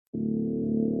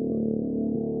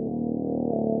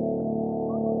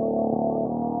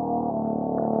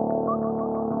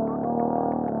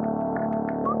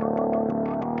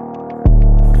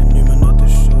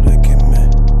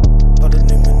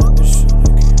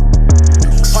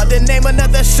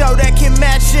another show that can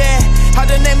match it. Hard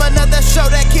to name another show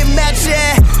that can match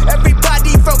it.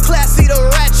 Everybody from classy to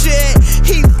ratchet.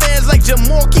 Heat fans like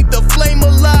Jamal keep the flame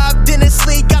alive. Dennis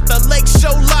Lee got the Lake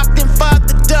Show locked in 5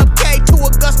 to Dub K to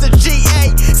Augusta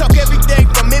GA. Talk everything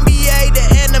from NBA to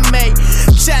anime.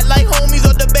 Chat like homies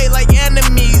or debate like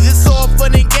enemies. It's all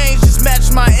fun and games, just match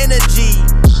my energy.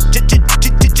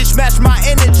 Just match my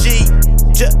energy.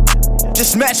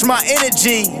 Just match my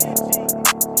energy.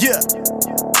 Yeah.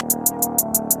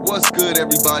 What's good,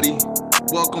 everybody?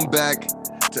 Welcome back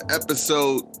to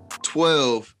episode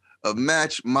 12 of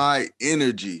Match My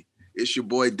Energy. It's your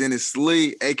boy Dennis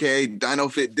Lee, aka Dino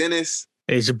Fit Dennis.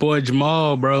 Hey, it's your boy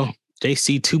Jamal, bro.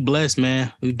 JC Too Blessed,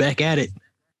 man. We back at it.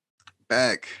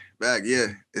 Back, yeah.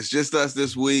 It's just us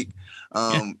this week.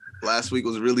 Last week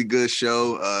was a really good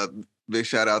show. Big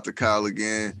shout out to Kyle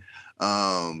again.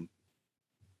 Man,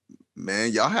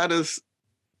 y'all had us.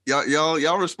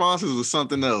 Y'all responses was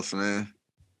something else, man.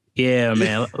 Yeah,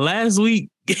 man. Last week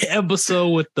episode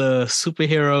with the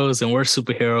superheroes and worst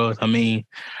superheroes. I mean,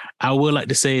 I would like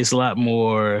to say it's a lot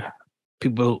more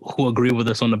people who agree with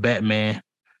us on the Batman,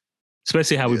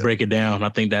 especially how we break it down. I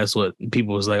think that's what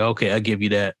people was like, okay, I'll give you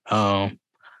that.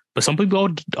 But some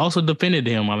people also defended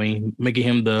him. I mean, making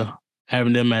him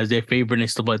having them as their favorite and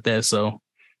stuff like that. So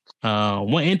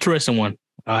one interesting one,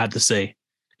 I have to say,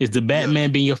 is the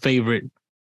Batman being your favorite,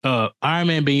 Iron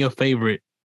Man being your favorite,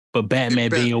 but Batman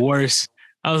being your worst.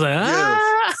 I was like,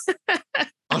 Yes.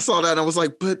 I saw that and I was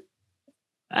like, but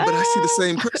I see the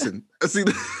same person. I see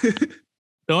the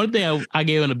only thing I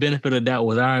gave him the benefit of that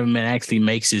was Iron Man actually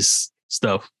makes his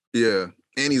stuff. Yeah.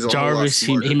 And he's Jarvis.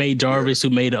 He made Jarvis, who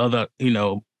made the other,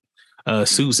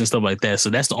 suits and stuff like that. So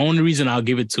that's the only reason I'll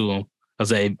give it to him. I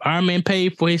was like, Iron Man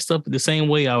paid for his stuff the same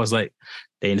way. I was like,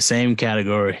 they in the same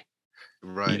category.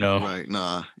 Right. Right.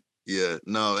 Nah. Yeah.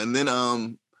 No. And then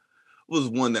was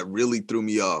one that really threw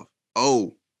me off.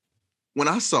 Oh, when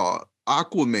I saw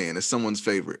Aquaman as someone's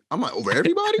favorite, I'm like, over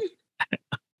everybody?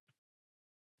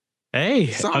 Hey,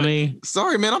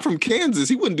 sorry, man. I'm from Kansas.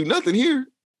 He wouldn't do nothing here.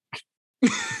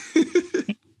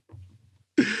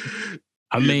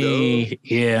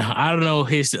 Yeah. I don't know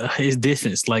his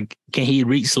distance. Like, can he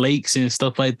reach lakes and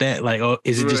stuff like that? Like, or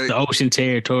is it just the ocean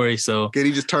territory? So can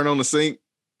he just turn on the sink?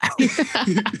 Can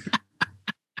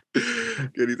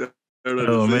he turn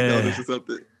on the sink or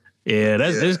something? Yeah,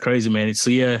 that's crazy, man.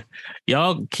 So yeah,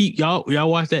 y'all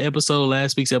watch that episode,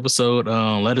 last week's episode.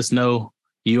 Let us know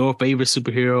your favorite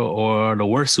superhero or the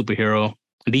worst superhero,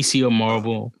 DC or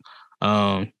Marvel.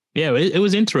 It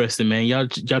was interesting, man. Y'all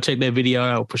check that video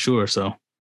out for sure. So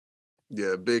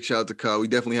yeah, big shout out to Kyle. We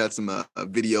definitely had some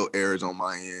video errors on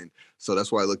my end, so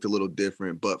that's why it looked a little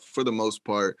different. But for the most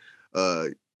part,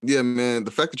 yeah, man,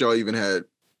 the fact that y'all even had,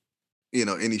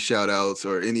 any shout outs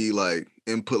or any like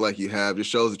input like you have, just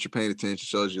shows that you're paying attention,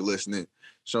 shows you're listening,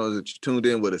 shows that you tuned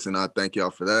in with us. And I thank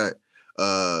y'all for that.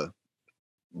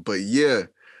 But yeah,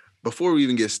 before we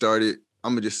even get started,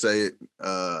 I'm gonna just say it.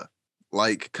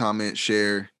 Like, comment,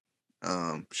 share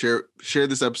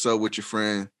this episode with your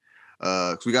friend.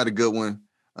 Cause we got a good one.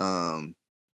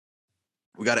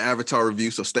 We got an Avatar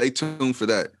review, so stay tuned for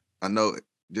that. I know,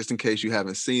 just in case you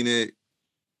haven't seen it,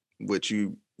 which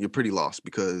you're pretty lost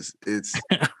because I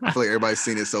feel like everybody's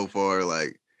seen it so far.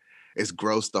 Like, it's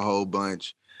grossed a whole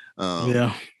bunch.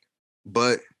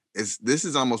 But this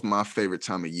is almost my favorite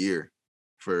time of year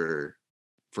for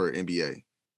NBA.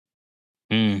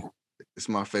 It's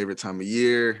my favorite time of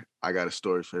year. I got a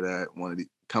story for that.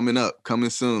 Coming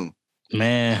soon,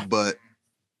 man. But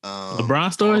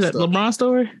LeBron story. That LeBron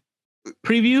story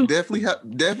preview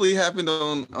definitely happened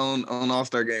on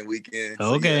All-Star Game weekend.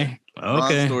 So okay.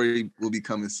 LeBron's story will be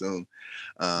coming soon.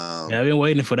 I've been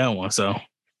waiting for that one. So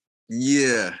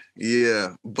yeah.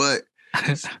 But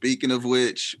speaking of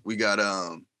which, we got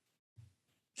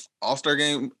All-Star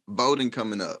Game voting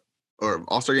coming up, or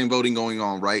All-Star Game voting going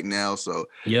on right now. So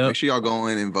make sure y'all go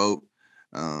in and vote.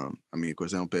 Of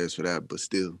course, they don't pay us for that, but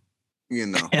still,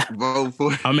 vote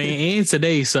for it. I mean, it ain't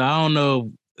today, so I don't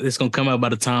know if it's going to come out by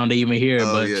the time they even hear it,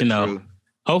 but, true.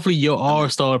 Hopefully your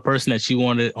all-star person that you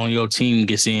wanted on your team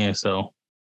gets in, so.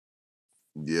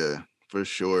 Yeah, for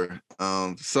sure.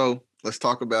 So let's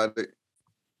talk about it.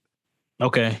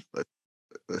 Okay.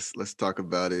 Let's talk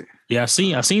about it. Yeah, I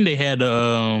seen they had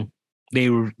they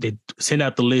sent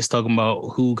out the list talking about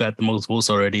who got the most votes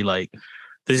already. Like,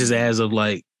 this is as of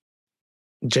like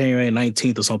January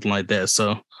 19th or something like that.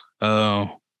 So, but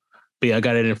yeah, I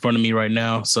got it in front of me right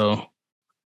now. So,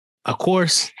 of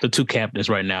course, the two captains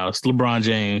right now, it's LeBron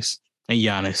James and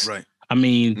Giannis. Right. I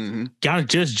mean, Giannis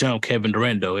just jumped Kevin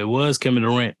Durant, though. It was Kevin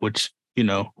Durant, which, a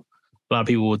lot of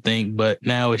people would think, but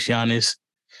now it's Giannis.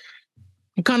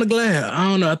 I'm kind of glad. I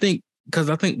don't know. I think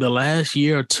the last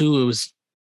year or two it was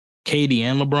KD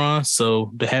and LeBron,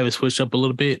 so to have it switched up a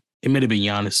little bit, it may have been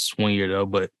Giannis one year though,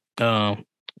 but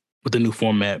with the new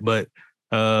format. But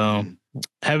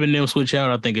having them switch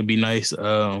out, I think it'd be nice.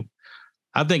 I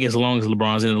think as long as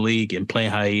LeBron's in the league and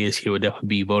playing how he is, he would definitely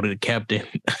be voted a captain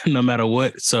no matter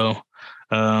what. So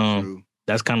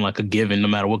that's kind of like a given no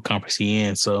matter what conference he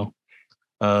in. So,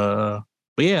 but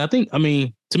yeah, I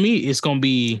mean, to me, it's going to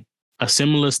be a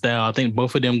similar style. I think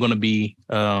both of them going to be,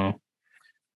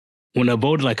 when they're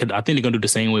voted, like, I think they're going to do the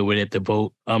same way where they have to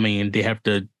vote. I mean, they have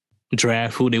to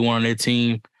draft who they want on their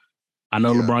team. I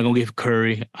know LeBron going to get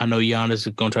Curry. I know Giannis is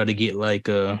going to try to get like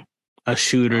a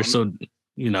shooter. So,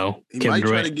 you know, he might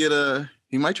try to get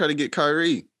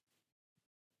Kyrie.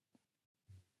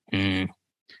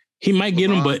 He might get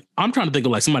him, but I'm trying to think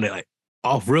of like somebody like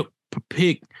off rip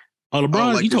pick. Oh,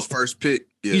 LeBron, like his first pick.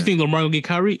 Yeah. You think LeBron will get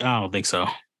Kyrie? I don't think so.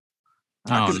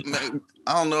 I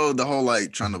don't know, the whole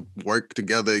like trying to work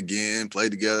together again, play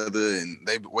together, and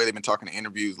the way they've been talking in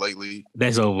interviews lately.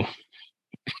 That's over.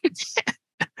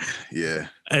 Yeah.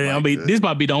 I mean, this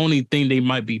might be the only thing they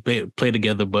might be play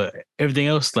together, but everything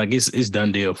else, like it's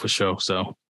done deal for sure.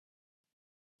 So.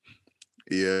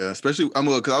 Yeah, especially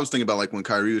because I was thinking about like when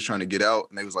Kyrie was trying to get out,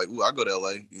 and they was like, "Ooh, I'll go to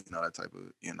LA," you know, that type of,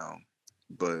 you know.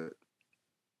 But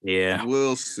yeah,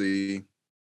 we'll see.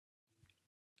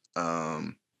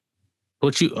 I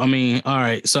mean, all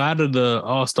right. So out of the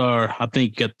All-Star, I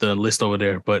think you got the list over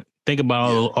there. But think about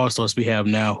all the All-Stars we have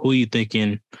now. Who are you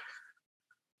thinking?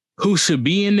 Who should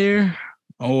be in there,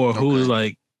 or who's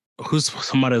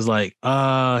somebody's like,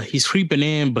 he's creeping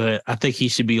in, but I think he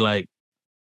should be like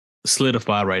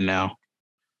solidified right now.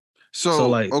 So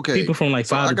like, people from like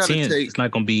 5 to 10, it's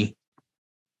not gonna be.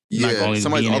 Yeah,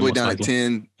 somebody all the way down at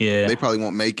 10. Yeah, they probably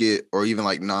won't make it, or even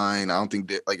like 9. I don't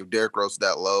think if Derrick Rose is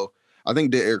that low. I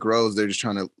think Derrick Rose, they're just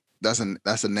trying to. That's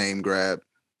a name grab.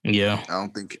 Yeah, I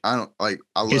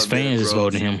love his fans is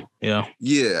voting him. Yeah,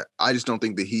 yeah. I just don't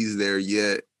think that he's there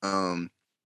yet.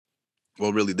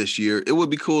 Well, really, this year it would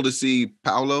be cool to see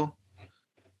Paolo.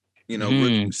 You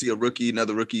know, see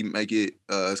another rookie make it.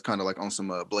 It's kind of like on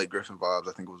some Blake Griffin vibes.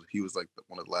 I think he was like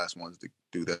one of the last ones to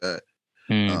do that.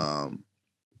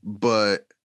 But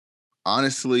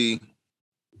honestly,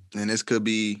 and this could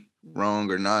be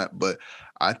wrong or not, but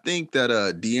I think that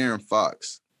De'Aaron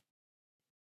Fox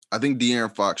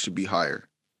should be higher.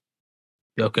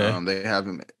 Okay. They have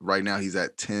him right now. He's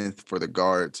at 10th for the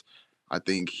guards. I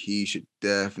think he should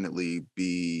definitely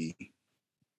be,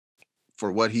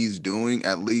 for what he's doing,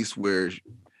 at least where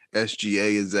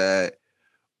SGA is at,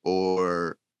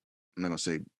 or I'm not gonna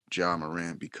say Ja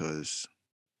Morant because,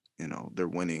 you know, they're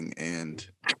winning and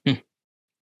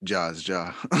Ja's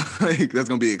Ja. Like, that's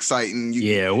gonna be exciting.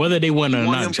 Whether they win or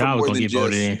not, Ja was gonna get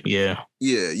voted in. Yeah,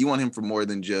 you want him for more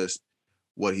than just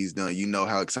what he's done. You know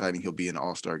how exciting he'll be in the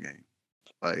All-Star game.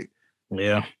 Like,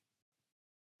 yeah.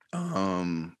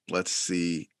 Let's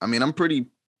see. I mean, I'm pretty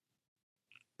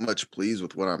much pleased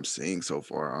with what I'm seeing so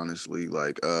far, honestly.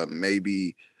 Like,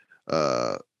 maybe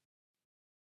I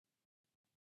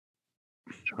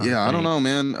don't know,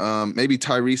 man. Maybe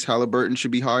Tyrese Halliburton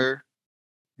should be higher.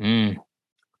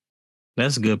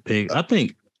 That's a good pick. I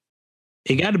think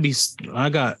it got to be. I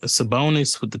got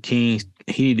Sabonis with the Kings.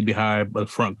 He need to be higher by the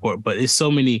front court, but it's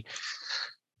so many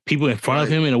people in front of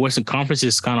him in the Western Conference.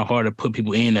 It's kind of hard to put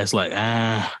people in. That's like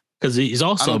because it's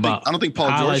also about. I don't think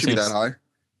Paul George should be that high.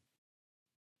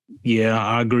 Yeah,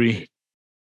 I agree.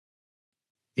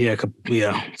 Yeah,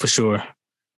 for sure.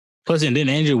 Plus, and then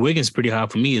Andrew Wiggins pretty high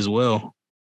for me as well.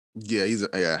 Yeah, he's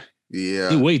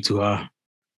way too high.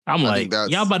 I'm like,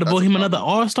 y'all about to vote him another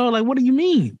All-Star? Like, what do you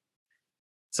mean?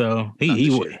 So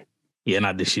he would. Yeah,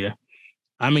 not this year.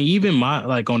 I mean, even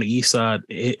on the East side,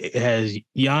 it has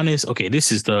Giannis. Okay,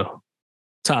 this is the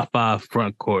top 5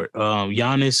 front court.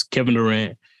 Giannis, Kevin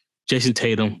Durant, Jason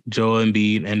Tatum, Joel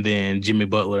Embiid, and then Jimmy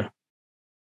Butler.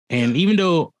 And even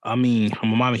though, I mean,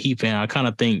 I'm a Miami Heat fan, I kind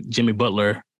of think Jimmy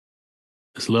Butler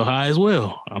is a little high as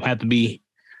well. I have to be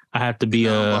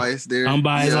unbiased there.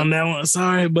 Unbiased on that one.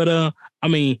 Sorry, but I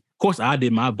mean, of course, I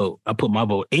did my vote. I put my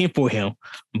vote in for him,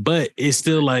 but it's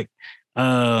still like,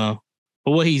 for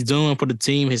what he's doing for the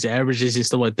team, his averages and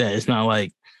stuff like that. It's not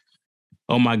like,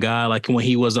 oh my God, like when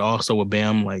he was also with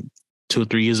Bam like 2 or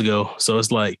 3 years ago. So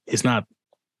it's like, it's not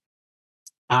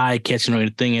eye-catching or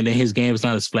anything, and then his game is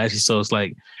not as flashy. So it's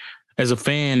like, as a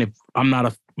fan, if I'm not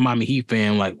a Miami Heat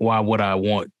fan, like, why would I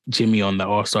want Jimmy on the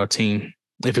All-Star team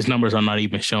if his numbers are not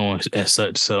even showing as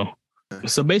such? So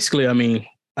basically, I mean,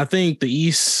 I think the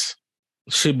East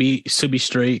should be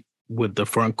straight with the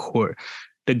front court.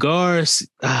 The guards,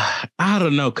 I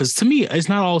don't know, because to me, it's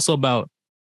not also about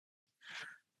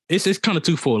it's kind of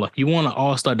twofold. Like you want an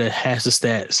all-star that has the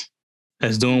stats,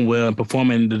 that's doing well and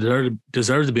performing, and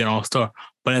deserves to be an all-star.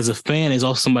 But as a fan, there's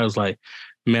also somebody who's like,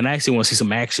 man, I actually want to see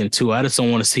some action too. I just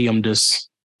don't want to see them just,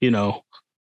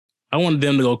 I want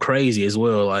them to go crazy as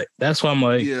well. Like that's why I'm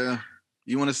like, yeah,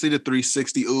 you want to see the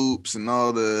 360 oops and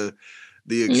all the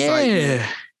excitement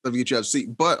stuff you have to see.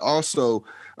 But also,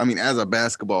 I mean, as a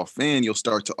basketball fan, you'll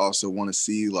start to also want to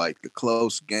see like the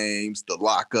close games, the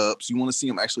lockups. You want to see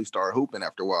them actually start hooping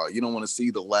after a while. You don't want to see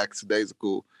the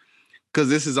lackadaisical, because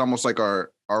this is almost like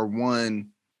our one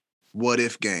what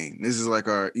if game. This is like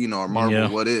our our Marvel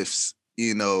what ifs.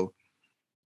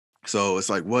 So it's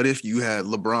like, what if you had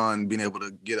LeBron being able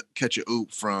to catch a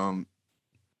oop from,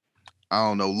 I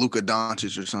don't know, Luka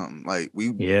Doncic or something. Like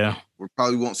we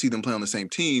probably won't see them play on the same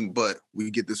team, but we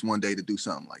get this one day to do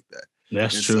something like that.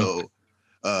 That's true.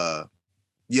 So,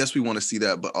 yes, we want to see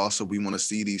that, but also we want to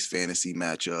see these fantasy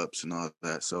matchups and all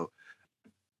that. So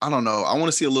I don't know. I want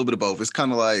to see a little bit of both. It's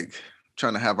kind of like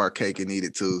trying to have our cake and eat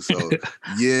it too. So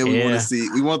we want to see.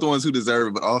 We want the ones who deserve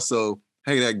it, but also,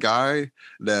 hey, that guy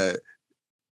that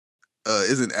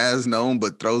isn't as known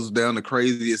but throws down the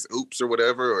craziest oops or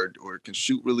whatever, or can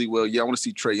shoot really well. Yeah, I want to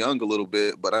see Trae Young a little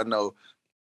bit, but I know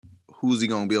who's he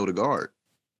going to be able to guard.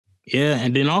 Yeah,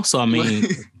 and then also, I mean,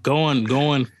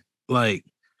 going like,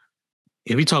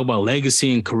 if you talk about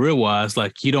legacy and career-wise,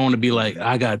 like, you don't want to be like,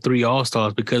 I got 3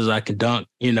 All-Stars because I can dunk,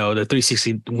 the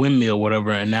 360 windmill,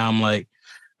 whatever, and now I'm like,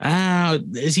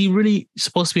 is he really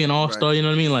supposed to be an All-Star? Right. You know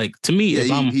what I mean? Like, to me,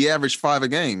 he averaged 5 a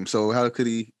game, so how could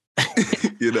he...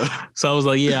 So I was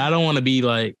like, I don't want to be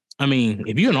like, I mean,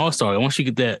 if you're an all-star, once you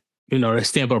get that, that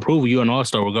stamp of approval, you're an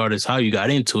all-star regardless how you got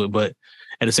into it. But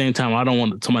at the same time, I don't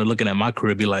want somebody looking at my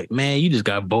career be like, man, you just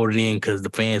got voted in because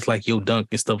the fans like your dunk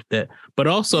and stuff like that. But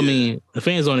also, I mean, the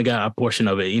fans only got a portion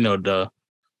of it, the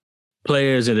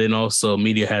players, and then also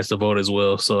media has to vote as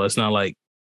well. So it's not like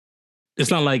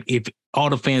if all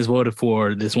the fans voted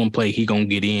for this one play, he gonna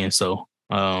get in. So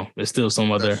there's still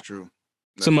some other. That's true.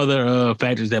 Some other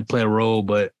factors that play a role,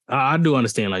 but I do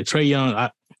understand. Like Trae Young,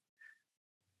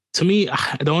 to me,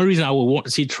 the only reason I would want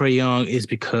to see Trae Young is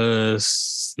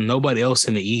because nobody else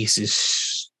in the East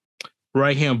is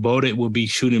right here. Voted will be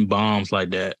shooting bombs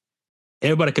like that.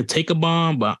 Everybody could take a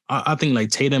bomb, but I think like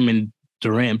Tatum and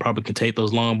Durant probably can take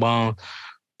those long bombs,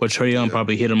 but Trae Young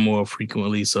probably hit them more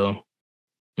frequently. So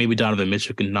maybe Donovan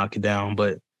Mitchell can knock it down,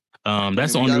 but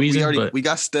that's the only reason. We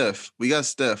got Steph. We got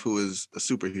Steph, who is a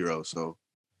superhero. So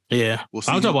yeah, I'm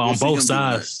talking about on both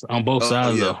sides. On both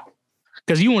sides, though,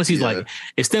 because you want to see like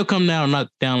if Steph come down and knock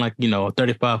down like a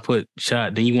 35-foot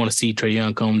shot, then you want to see Trae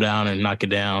Young come down and knock it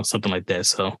down, something like that.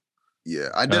 So yeah,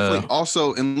 I definitely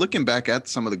also, in looking back at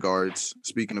some of the guards,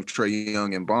 speaking of Trae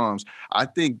Young and bombs, I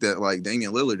think that like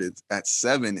Damian Lillard is at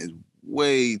 7 is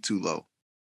way too low.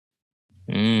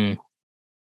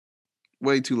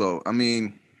 Way too low. I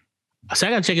mean, I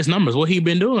gotta check his numbers. What he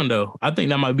been doing though? I think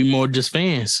that might be more just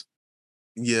fans.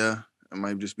 Yeah, it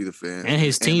might just be the fans. And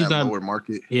his team's not lower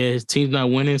market. Yeah, his team's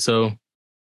not winning, so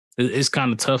it's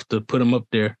kind of tough to put him up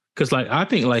there. Because like I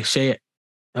think like Shai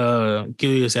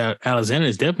Gilgeous-Alexander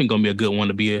is definitely gonna be a good one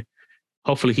to be a.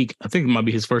 Hopefully I think it might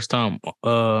be his first time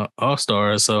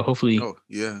All-Star. So hopefully,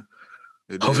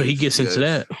 hopefully he gets into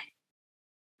that.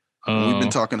 We've been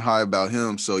talking high about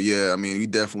him, so yeah, I mean, we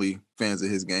definitely fans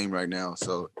of his game right now,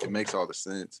 so it makes all the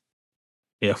sense.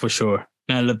 Yeah, for sure.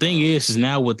 Now the thing is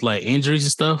now with like injuries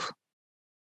and stuff,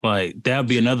 like that'd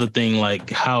be another thing, like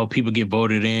how people get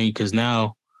voted in, because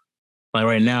now, like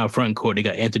right now, front court they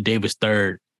got Anthony Davis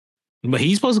 3rd, but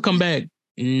he's supposed to come back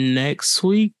next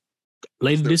week,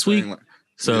 later this week.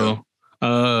 So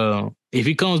if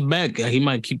he comes back, he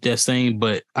might keep that same,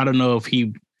 but I don't know if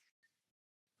he.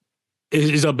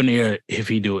 It's up in the air if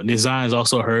he do it. Zion's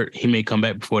also hurt. He may come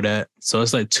back before that. So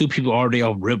it's like 2 people already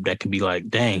off rip that can be like,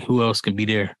 dang, who else can be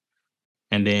there?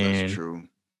 And then that's true.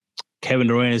 Kevin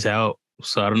Durant is out.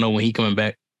 So I don't know when he coming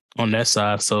back on that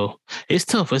side. So it's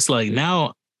tough. It's like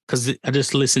now, because I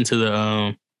just listened to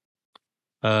the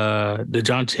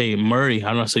DeJounte Murray. I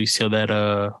don't know if you saw that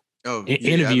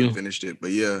interview. I haven't finished it,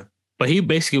 but yeah. But he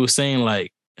basically was saying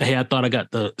like, hey, I thought I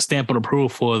got the stamp of approval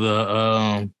for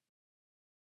the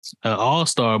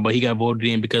All-Star, but he got voted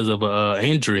in because of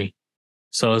injury.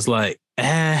 So it's like,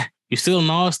 you're still an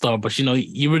All-Star, but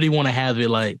you really want to have it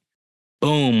like,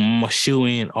 boom, I'm a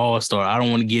shoe-in All-Star. I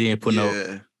don't want to get in for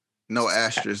no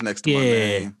asterisk next to my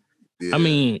name. Yeah. I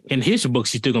mean, in history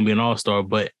books, you're still gonna be an All-Star,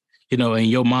 but in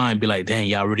your mind, be like, dang,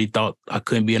 y'all really thought I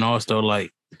couldn't be an All-Star,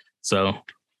 like, so.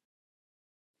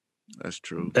 That's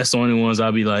true. That's the only ones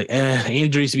I'll be like,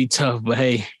 injuries be tough, but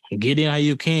hey, get in how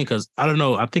you can, because I don't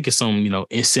know. I think it's some,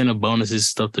 incentive bonuses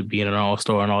stuff to be in an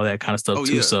all-star and all that kind of stuff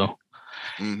too. Yeah. So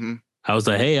Mm-hmm. I was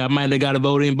like, hey, I might have got a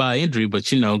vote in by injury, but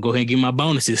go ahead and give my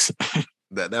bonuses.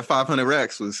 That 500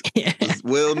 racks was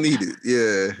well needed.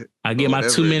 Yeah. I get my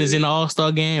 2 minutes in the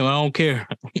all-star game. I don't care.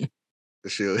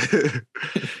 Sure.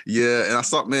 Yeah, and I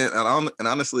saw, man, and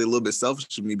honestly, a little bit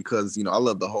selfish of me because I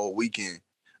love the whole weekend.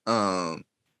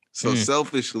 So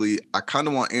selfishly, I kind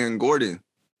of want Aaron Gordon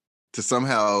to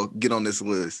somehow get on this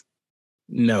list.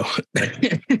 No,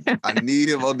 I need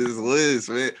him on this list,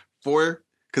 man.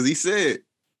 Because he said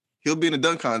he'll be in a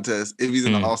dunk contest if he's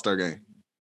in the All-Star game.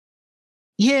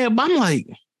 Yeah, but I'm like,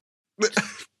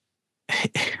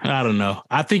 I don't know.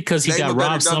 I think because he got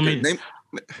robbed so many.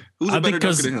 Who's a better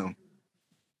dunker than him?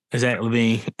 Exactly,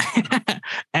 being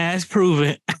as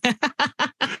proven.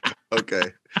 Okay.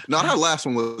 No, that last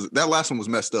one was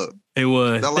messed up. It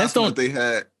was. That last one that they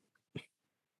had.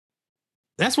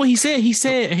 That's what he said.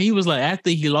 He was like, after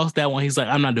he lost that one, he's like,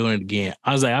 I'm not doing it again.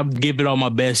 I was like, I'll give it all my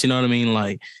best. You know what I mean?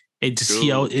 Like, it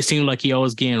seemed like he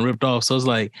always getting ripped off. So it's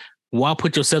like, why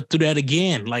put yourself through that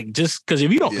again? Like, just because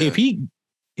if he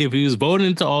was voted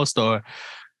into All-Star,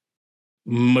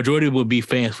 majority would be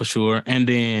fans for sure. And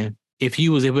then if he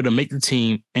was able to make the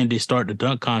team and then start the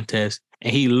dunk contest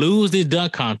and he lose this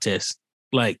dunk contest,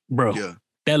 like, bro,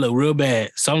 that look real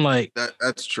bad. So I'm like,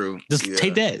 that's true. Just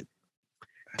take that.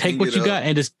 Take what you got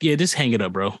and just hang it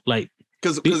up, bro. Like,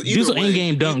 because do some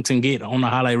in-game dunks and get on the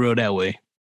highlight reel that way.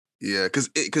 Yeah, because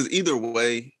either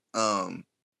way,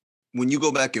 when you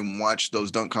go back and watch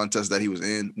those dunk contests that he was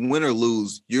in, win or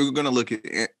lose, you're gonna look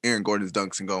at Aaron Gordon's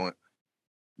dunks and going,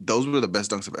 those were the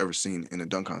best dunks I've ever seen in a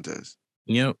dunk contest.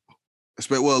 Yep.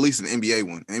 Well, at least an NBA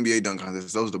one, NBA dunk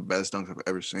contest. Those are the best dunks I've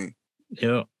ever seen.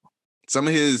 Yep. Some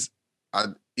of his,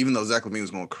 even though Zach LaVine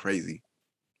was going crazy,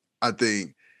 I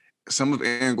think some of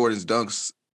Aaron Gordon's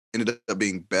dunks ended up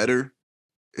being better.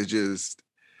 It's just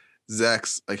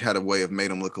Zach's had a way of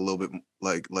made him look a little bit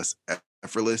less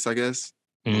effortless, I guess.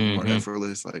 More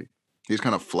effortless. Like he just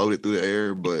kind of floated through the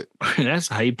air, but that's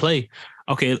how you play.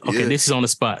 Okay, this is on the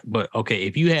spot. But okay,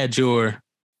 if you had your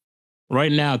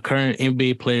right now current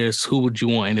NBA players, who would you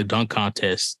want in the dunk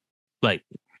contest? Like,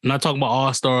 I'm not talking about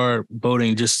all-star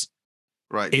voting, just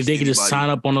right. If they could just sign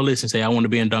up on the list and say, I want to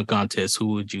be in dunk contest, who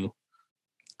would you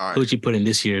put in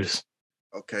this year's?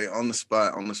 Okay, on the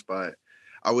spot.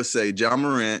 I would say Ja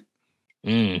Morant.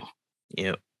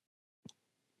 Yep.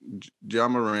 Ja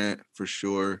Morant for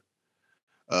sure.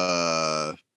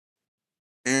 Aaron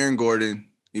Gordon,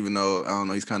 even though I don't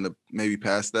know, he's kind of maybe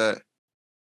past that.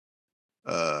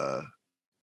 Let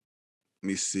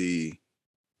me see.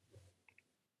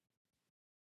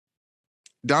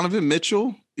 Donovan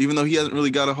Mitchell, even though he hasn't really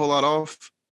got a whole lot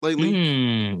off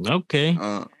lately. Okay.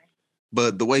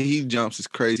 But the way he jumps is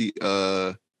crazy.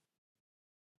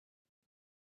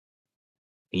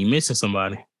 You missing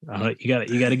somebody. You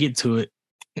gotta get to it.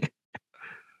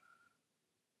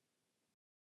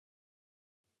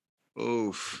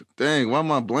 Oof. Dang, why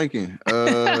am I blanking?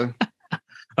 I'm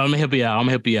gonna help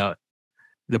you out.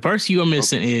 The person you're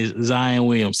missing is Zion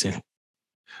Williamson.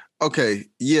 Okay,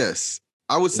 yes.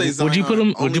 I would say Zion. Would you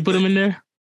put him in there?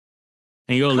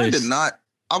 In your list? Not.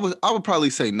 I would probably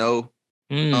say no.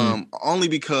 Only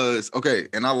because,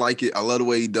 and I like it. I love the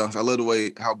way he dunks. I love the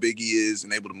way how big he is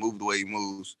and able to move the way he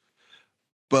moves.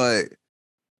 But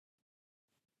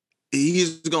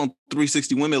he's going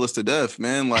 360 windmills to death,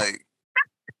 man. Like,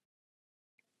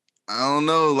 I don't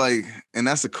know. Like, and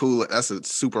that's a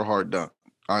super hard dunk.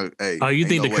 You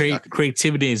think the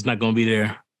creativity is not going to be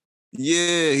there?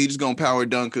 Yeah, he's just going to power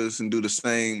dunk us and do the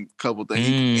same couple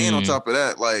things. And on top of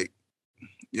that, like,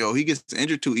 he gets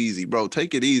injured too easy, bro.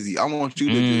 Take it easy. I want you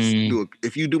to just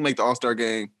if you do make the All-Star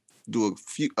game, do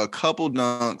a couple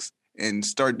dunks and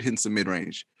start hitting some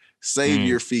mid-range. Save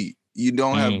your feet. You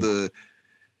don't have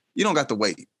you don't got to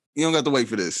wait. You don't got to wait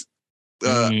for this.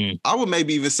 I would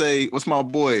maybe even say, what's my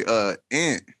boy?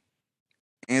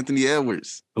 Anthony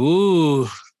Edwards. Ooh.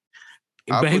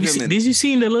 Did you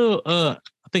see the little I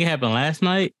think it happened last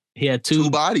night? He had two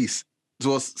bodies.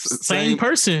 Well, same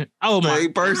person. Oh my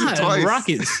same person God, twice.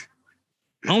 Rockets.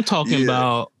 I'm talking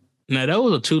about now.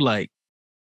 Those are two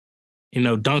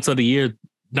dunks of the year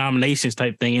nominations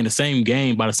type thing in the same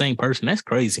game by the same person. That's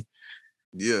crazy.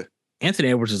 Yeah, Anthony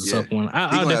Edwards is a tough one.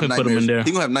 I'll definitely put him in there. He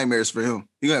gonna have nightmares for him.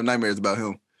 He gonna have nightmares about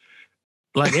him.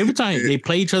 Like every time they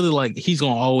play each other, like he's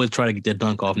gonna always try to get that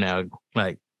dunk off now.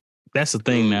 Like that's the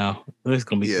thing now. It's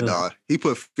gonna be He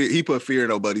put fear in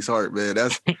nobody's heart, man.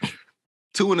 That's.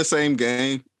 Two in the same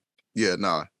game. Yeah,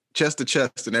 chest to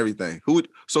chest and everything. Who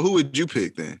would you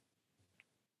pick then?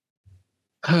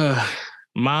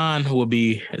 Mine will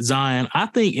be Zion. I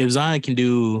think if Zion can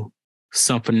do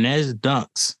some finesse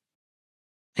dunks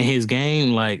in his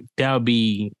game, like that'd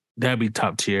be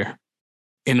top tier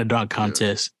in the dunk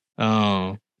contest.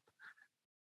 That's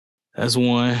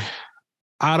one.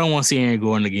 I don't want to see Aaron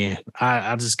Gordon again.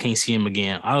 I just can't see him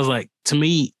again. I was like, to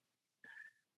me,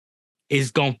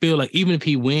 it's gonna feel like even if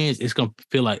he wins, it's gonna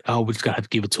feel like, oh, we just gotta have to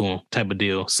give it to him type of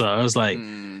deal. So I was like,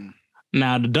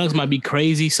 now the dunks might be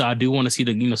crazy, so I do want to see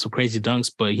the some crazy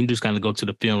dunks, but he just kind of go to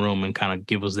the film room and kind of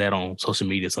give us that on social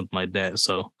media, something like that.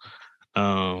 So,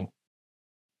 man,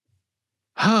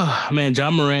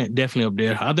 Ja Morant definitely up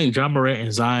there. I think Ja Morant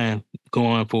and Zion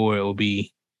going forward will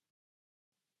be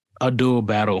a dual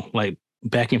battle, like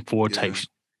back and forth type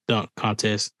dunk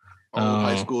contest.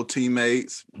 High school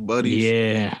teammates, buddies.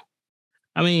 Yeah.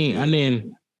 I mean, and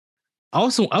then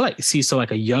also I like to see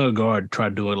like a younger guard try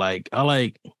to do it. Like I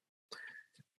like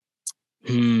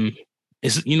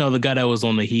it's the guy that was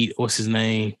on the Heat, what's his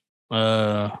name?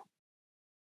 Derrick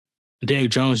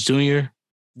Jones Jr.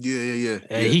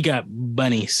 Yeah. He got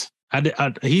bunnies. I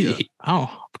don't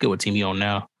forget what team he on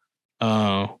now.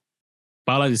 But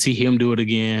I like to see him do it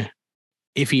again.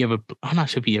 I'm not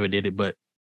sure if he ever did it, but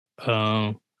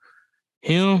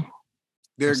him.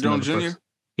 Derrick Jones Jr.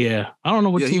 Yeah, I don't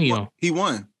know what team he on. He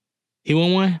won. He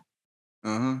won one?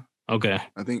 Uh-huh. Okay.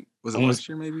 I think, was it last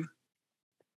year maybe?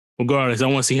 Regardless, I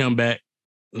want to see him back.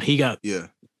 He got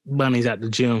bunnies at the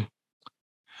gym.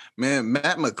 Man,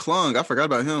 Matt McClung, I forgot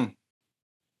about him.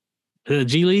 The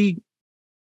G League?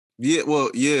 Yeah, well,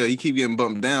 he keep getting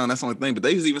bumped down. That's the only thing. But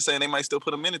they was even saying they might still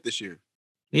put him in it this year.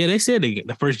 Yeah, they said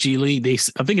the first G League. I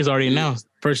think it's already announced.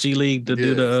 First G League to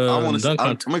do the dunk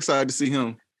contest. I'm excited to see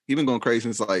him. He's been going crazy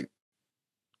since like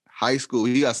high school.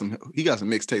 He got some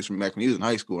mixtapes from back when he was in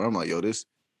high school. And I'm like, yo, this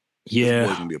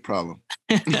boy's gonna be a problem.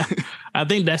 I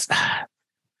think it's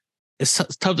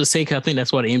tough to say because I think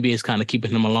that's why the NBA is kind of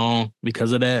keeping him along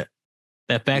because of that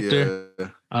factor.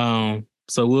 Yeah.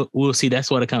 So we'll see. That's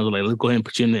why it kind of like, let's go ahead and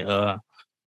put you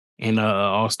in the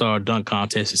All-Star dunk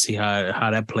contest and see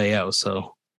how that play out.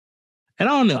 So, and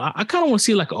I don't know. I kind of want to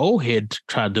see like an old head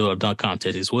try to do a dunk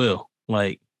contest as well,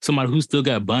 like somebody who still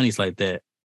got bunnies like that.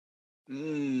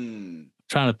 Trying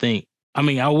to think. I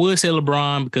mean, I would say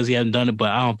LeBron because he hasn't done it,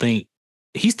 but I don't think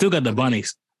he still got the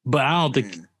bunnies. But I don't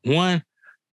think I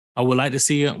would like to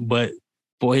see him, but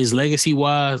for his legacy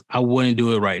wise, I wouldn't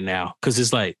do it right now because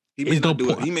it's like he may not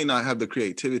do it. He may not have the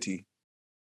creativity.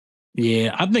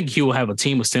 Yeah, I think he will have a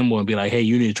team assemble and be like, "Hey,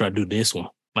 you need to try to do this one."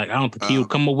 Like, I don't think he'll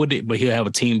come up with it, but he'll have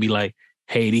a team be like,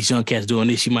 "Hey, these young cats doing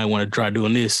this. You might want to try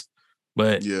doing this."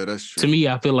 But yeah, that's true. To me,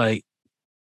 I feel like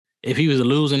if he was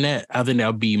losing that, I think that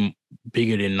would be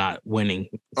bigger than not winning.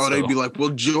 Oh, they'd be like, "Well,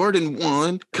 Jordan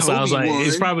won." Kobe so I was like, won.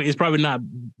 It's probably not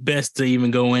best to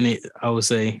even go in it. I would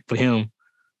say for him,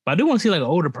 but I do want to see like an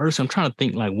older person. I'm trying to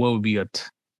think like what would be a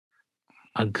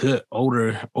good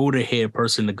older head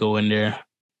person to go in there.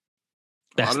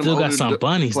 That still got some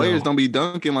bunnies. Players don't be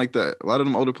dunking like that. A lot of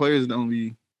them older players don't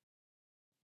be.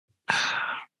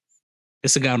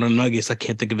 It's a guy on the Nuggets. I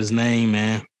can't think of his name,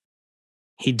 man.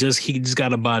 He just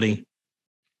got a body.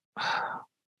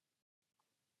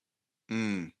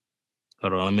 Hold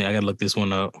on, I gotta look this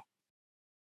one up.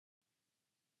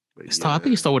 I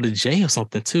think it started with a J or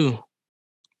something too.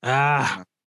 Jeff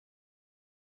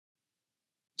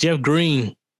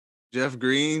Green. Jeff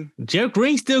Green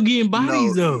still getting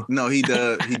bodies though. No, he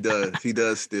does. He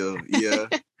does still. Yeah.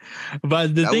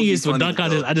 But the thing is, for dunk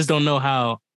contest, I just don't know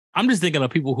how. I'm just thinking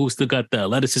of people who still got the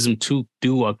athleticism to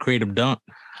do a creative dunk.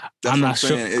 I'm not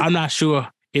sure. I'm not sure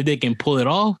if they can pull it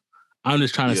off. I'm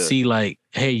just trying to see, like,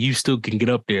 hey, you still can get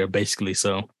up there, basically.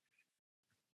 So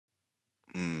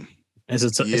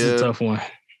it's a tough one.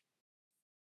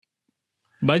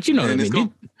 But you know what I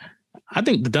mean. I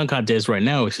think the dunk contest right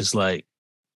now is just like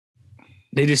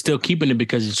they just still keeping it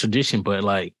because it's tradition. But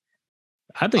like,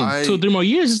 I think 2 or 3 more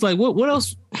years, it's like what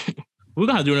else? We're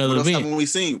gonna do another event. Haven't we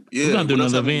seen? Yeah, we're gonna do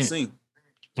another event.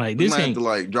 Like we might have to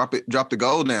like drop the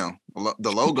goal down,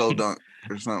 the logo dunk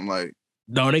or something like.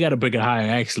 No, they got to break it higher.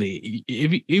 Actually,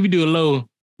 if you do a low,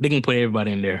 they can put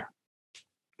everybody in there.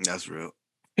 That's real.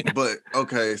 But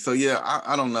okay, so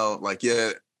I don't know. Like,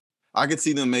 I could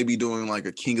see them maybe doing like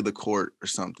a King of the Court or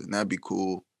something. That'd be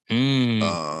cool.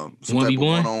 Some 1v1?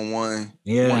 One-on-one.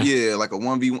 Yeah, like a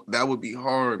 1v1. That would be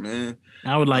hard, man.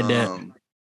 I would like that.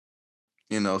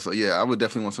 So I would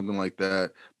definitely want something like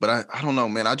that. But I don't know,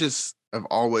 man. I've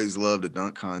always loved the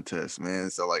dunk contest, man.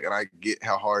 So like, and I get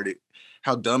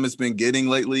how dumb it's been getting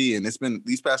lately, and it's been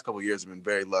these past couple of years have been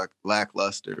very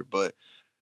lackluster. But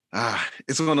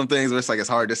it's one of them things where it's like it's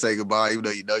hard to say goodbye, even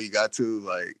though you know you got to.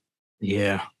 Like,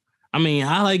 yeah, I mean,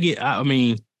 I like it. I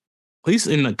mean, at least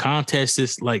in the contest,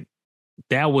 it's like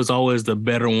that was always the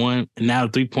better one. And now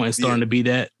 3-point is starting to be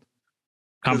that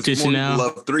competition now.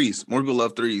 More people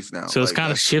love threes now. So it's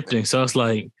kind of shifting. So it's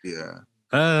like,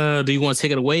 do you want to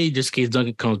take it away just in case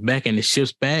Duncan comes back and it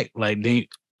shifts back? Like,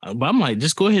 but I'm like,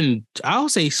 just go ahead and I'll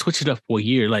say switch it up for a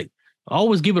year. Like,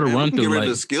 always give it a run through. Get rid of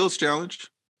the skills challenge.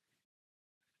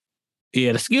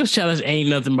 Yeah, the skills challenge ain't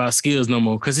nothing about skills no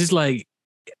more because it's like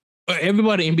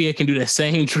everybody in NBA can do that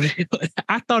same trick.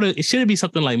 I thought it should be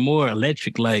something like more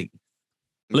electric, like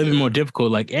a little bit more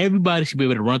difficult. Like everybody should be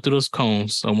able to run through those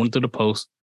cones or run through the post.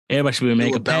 Everybody should be able to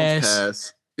make a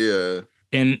pass. Yeah.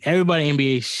 And everybody in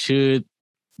NBA should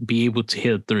be able to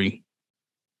hit a three.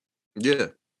 Yeah.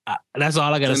 That's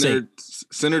all I gotta say.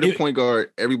 Center to point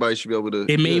guard, everybody should be able to.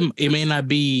 It may not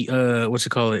be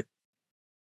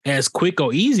as quick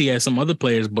or easy as some other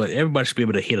players, but everybody should be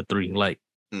able to hit a three. Like,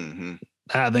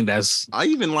 I think that's. I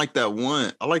even like that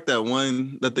one. I like that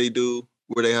one that they do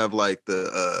where they have like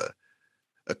the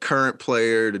a current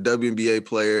player, the WNBA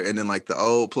player, and then like the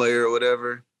old player or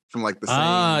whatever from like the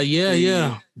same.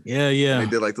 Yeah. They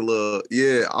did like the little.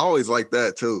 Yeah, I always like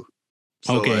that too.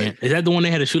 So okay, like, is that the one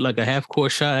they had to shoot like a half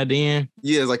court shot at the end?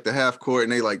 Yeah, it's like the half court,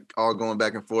 and they like all going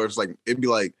back and forth. It's like it'd be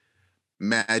like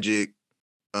Magic,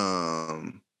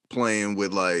 playing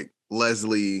with like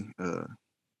Leslie,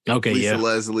 Lisa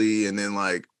Leslie, and then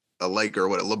like a Laker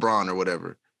or LeBron or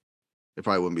whatever. It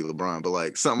probably wouldn't be LeBron, but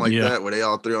like something like that where they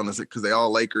all three on this because they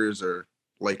all Lakers or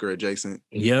Laker adjacent.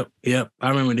 Yep. I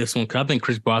remember this one because I think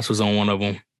Chris Bosh was on one of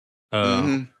them.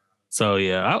 So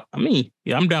yeah,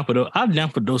 I'm down for those. I'm down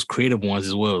for those creative ones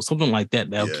as well. Something like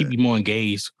that'll keep you more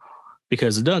engaged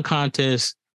because the dunk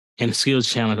contest and the skills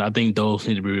challenge, I think those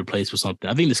need to be replaced with something.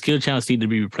 I think the skill challenge need to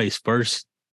be replaced first.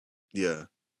 Yeah.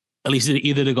 At least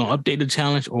either they're gonna update the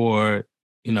challenge or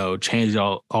change it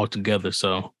all altogether.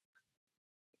 So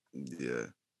yeah,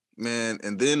 man,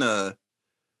 and then of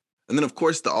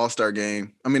course the All-Star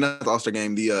game. I mean, not the All-Star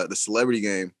game, the celebrity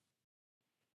game.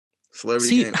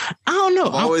 Game. I don't know.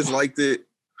 I've always liked it.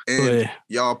 And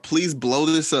y'all, please blow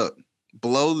this up.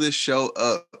 Blow this show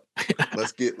up.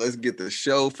 Let's get the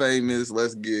show famous.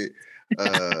 Let's get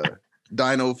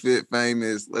Dino Fit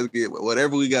famous. Let's get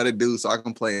whatever we got to do so I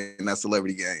can play in that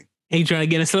celebrity game. Ain't trying to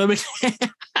get a celebrity?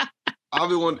 I've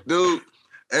been wanting, dude,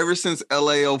 ever since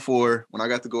LA 04 when I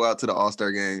got to go out to the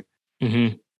All-Star game.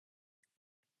 And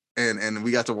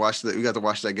we got to watch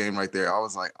that game right there. I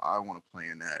was like, I want to play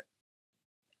in that.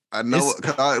 I know.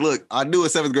 I knew in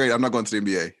 7th grade I'm not going to the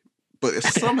NBA, but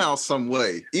it's somehow, some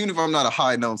way, even if I'm not a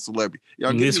high known celebrity,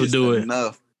 y'all this would do it.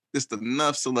 Just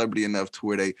enough celebrity enough to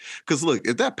where they. Because look,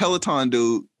 if that Peloton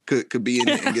dude could be in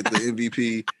it and get the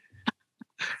MVP,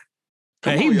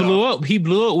 he blew up. He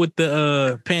blew up with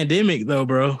the pandemic though,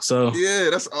 bro. So yeah,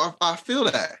 I feel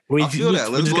that. We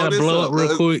just gotta blow up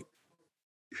real quick.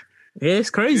 Yeah, it's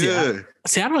crazy. Yeah.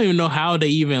 See, I don't even know how they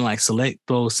even like select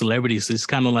those celebrities. It's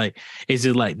kind of like, is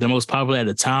it like the most popular at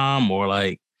the time or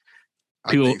like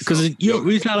people? Because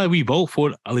it's not like we vote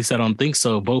for, at least I don't think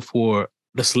so, vote for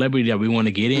the celebrity that we want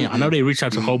to get in. I know they reach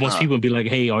out to a whole bunch of people and be like,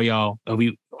 hey, are you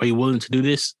willing to do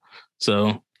this?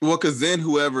 So. Well, because then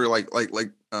whoever like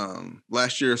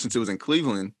last year, since it was in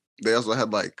Cleveland, they also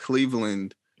had like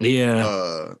Cleveland.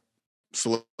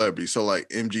 Celebrity. So like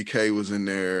MGK was in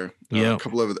there, a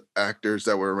couple of the actors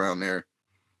that were around there,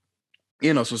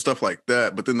 some stuff like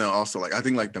that. But then they'll also like, I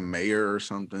think like the mayor or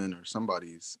something or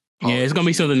somebody's. Yeah, it's gonna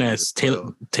be something that's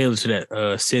tailored to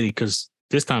that city because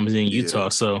this time it's in Utah,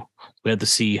 so we have to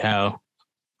see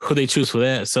who they choose for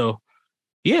that. So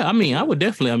yeah, I mean, I would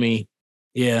definitely.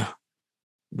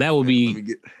 That would be. Let me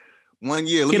get 1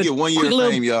 year of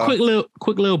fame, y'all.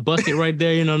 Quick little bucket right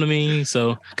there. You know what I mean?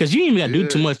 So, because you ain't even got to do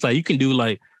too much. Like you can do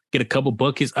like get a couple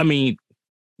buckets. I mean,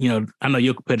 I know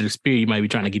your competitive spirit. You might be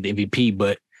trying to get the MVP,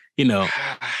 but me,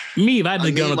 if I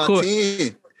just get on the court,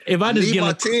 if I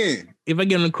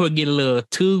get on the court, get a little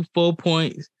 2-4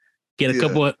 points, get a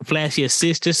couple of flashy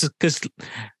assists, just because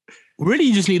really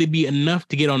you just need to be enough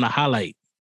to get on the highlight.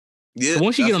 Yeah. So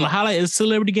once you get on the highlight of the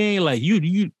celebrity game, like you'd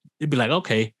be like,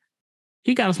 okay.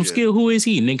 He got some skill. Who is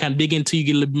he? And then kind of dig into you,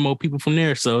 get a little bit more people from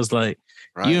there. So it's like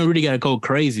you don't really got to go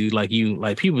crazy. Like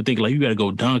people think like you got to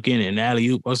go dunking and alley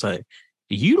oop. I was like,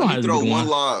 you don't have to throw one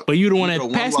lob, but you the one that's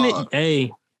passing it.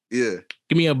 Hey, give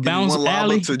me a bounce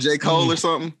alley to J. Cole or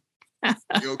something.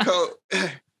 Yo, Cole.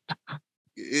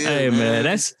 Hey man,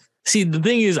 the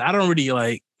thing is, I don't really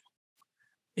like.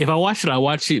 If I watch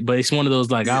it, but it's one of those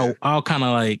like I'll kind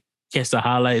of like catch the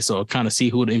highlights or kind of see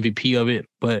who the MVP of it,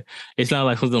 but it's not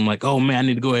like something I'm like, oh man, I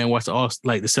need to go ahead and watch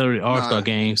the celebrity All-Star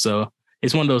game. So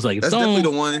it's one of those like that's definitely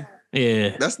the one.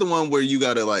 Yeah, that's the one where you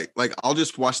gotta like I'll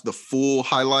just watch the full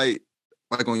highlight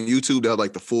like on YouTube, they'll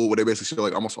like the full where they basically show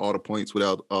like almost all the points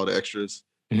without all the extras.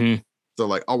 Mm-hmm. So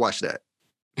like I'll watch that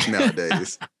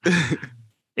nowadays.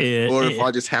 Yeah, or if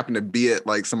I just happen to be at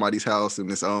like somebody's house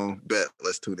and it's on, bet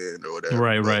let's tune in or whatever.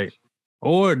 Right.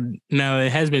 Or now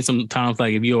it has been some times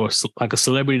like if you're like a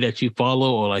celebrity that you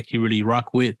follow or like you really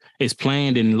rock with, it's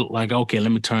playing and like, okay,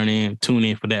 let me tune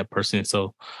in for that person.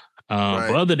 So,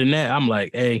 but other than that, I'm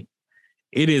like, hey,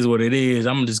 it is what it is.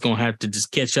 I'm just going to have to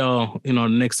just catch y'all, the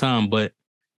next time. But,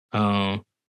 I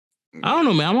don't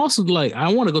know, man. I'm also like,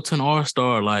 I want to go to an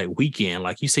All-Star like weekend.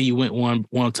 Like you say you went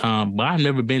one time, but I've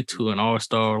never been to an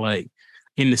All-Star like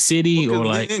in the city or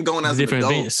like going as different an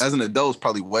adult, events. As an adult is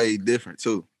probably way different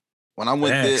too. When I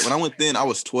went then, I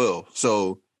was 12.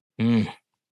 So,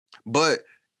 but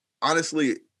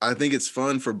honestly, I think it's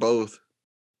fun for both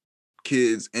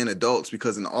kids and adults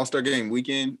because in the All-Star game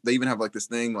weekend, they even have like this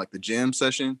thing like the jam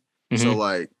session. Mm-hmm. So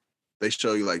like they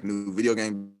show you like new video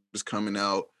games coming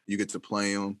out. You get to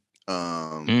play them.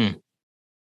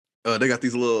 They got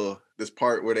this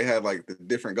part where they have like the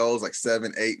different goals, like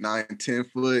 7, 8, 9, 10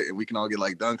 foot, and we can all get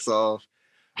like dunks off.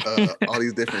 All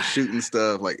these different shooting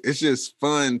stuff. Like it's just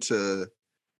fun to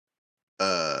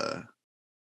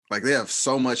like they have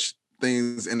so much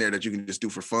things in there that you can just do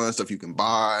for fun, stuff you can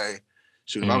buy.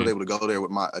 Shoot, if I was able to go there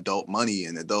with my adult money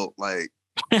and adult like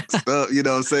stuff, you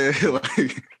know what I'm saying?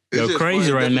 Like it's just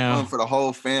crazy right now. Fun for the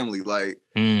whole family. Like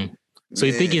so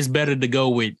you think it's better to go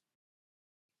with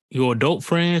your adult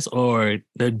friends or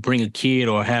to bring a kid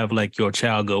or have like your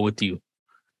child go with you?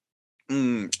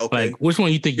 Okay. Like which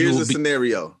one you think Here's the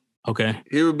scenario. Okay.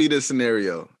 Here would be the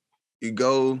scenario. You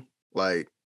go like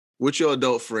with your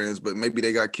adult friends, but maybe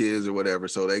they got kids or whatever.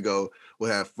 So they go,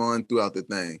 we'll have fun throughout the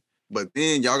thing. But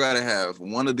then y'all got to have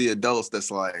one of the adults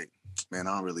that's like, man,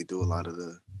 I don't really do a lot of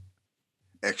the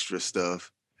extra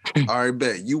stuff. All right,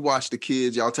 bet. You watch the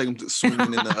kids. Y'all take them to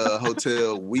swimming in the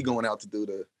hotel. We going out to do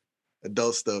the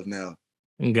adult stuff now.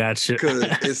 Gotcha.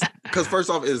 Because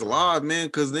first off, it's live, man.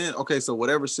 Because then, okay, so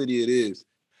whatever city it is,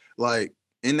 like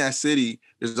in that city,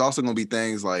 there's also gonna be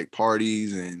things like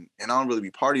parties and I don't really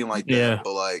be partying like that. Yeah.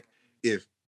 But like if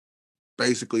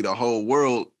basically the whole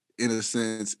world, in a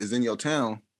sense, is in your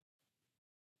town,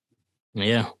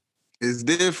 yeah, it's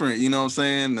different. You know what I'm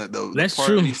saying? The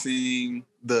party scene,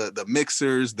 the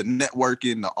mixers, the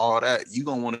networking, all that. You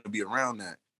gonna want to be around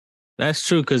that. That's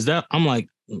true. Because I'm like,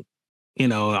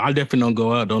 I definitely don't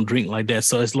go out, don't drink like that.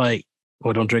 So it's like,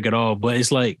 or don't drink at all. But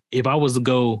it's like, if I was to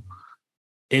go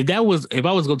to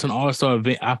an All-Star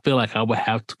event, I feel like I would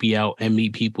have to be out and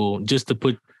meet people just to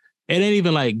put, it ain't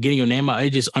even like getting your name out.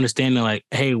 It's just understanding like,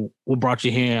 hey, what brought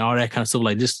you here and all that kind of stuff.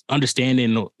 Like just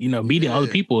understanding, meeting other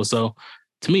people. So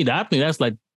to me, I think that's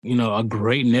like, a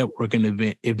great networking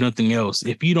event, if nothing else.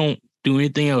 If you don't do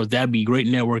anything else, that'd be great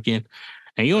networking.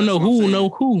 And you don't know who will know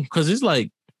who. Because it's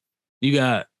like, you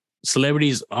got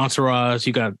celebrities, entourage,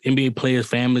 you got NBA players,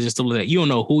 families, and stuff like that. You don't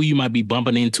know who you might be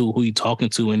bumping into, who you talking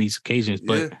to in these occasions.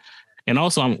 But and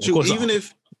also, even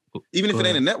if it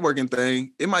ain't a networking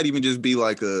thing, it might even just be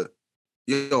like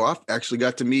I've actually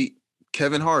got to meet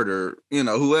Kevin Hart or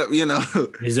whoever,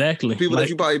 exactly people like, that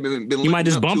you probably been you might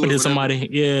just bump into somebody.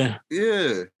 Yeah.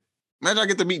 Imagine I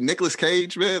get to meet Nicolas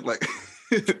Cage, man. Like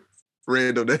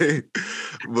random day,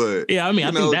 but yeah, I mean,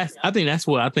 I think that's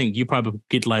what I think you probably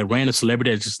get like random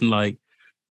celebrity that's just like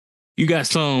you got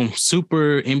some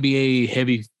super NBA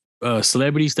heavy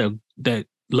celebrities that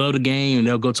love the game and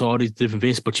they'll go to all these different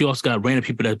events, but you also got random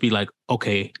people that be like,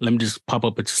 okay, let me just pop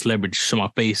up at the celebrity, show my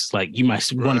face. Like you might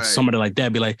run into somebody like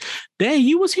that, be like, dang,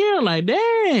 you was here. Like,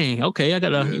 dang, okay, I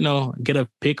gotta get a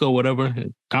pic or whatever,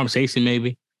 conversation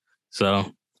maybe. So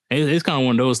it's kind of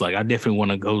one of those. Like I definitely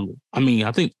want to go. I mean,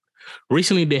 I think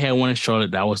recently they had one in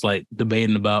Charlotte that I was like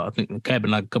debating about. I think it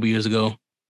happened like a couple years ago,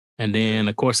 and then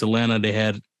of course Atlanta they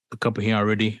had a couple here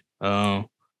already. But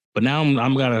now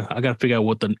I gotta figure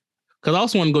out because I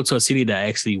also want to go to a city that I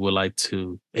actually would like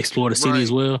to explore the city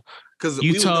as well. Because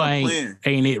Utah ain't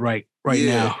it right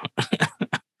now.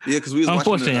 Yeah, because we was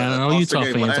unfortunately, I know Utah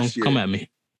fans don't come at me.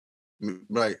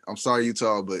 Right, I'm sorry,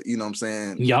 Utah, but you know what I'm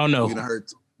saying. Y'all know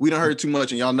we done heard too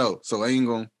much, and y'all know, so I ain't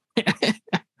gonna.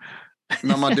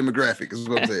 Not my demographic is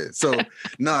what I'm saying. So,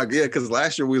 because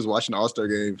last year we was watching the All-Star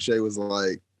game. Shay was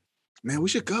like, man, we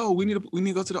should go. We need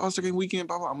to go to the All-Star game weekend.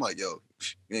 Blah, blah. I'm like, yo,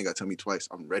 you ain't got to tell me twice.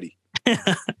 I'm ready.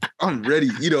 I'm ready.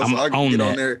 So I can get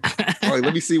on there. All right,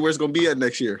 let me see where it's going to be at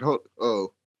next year.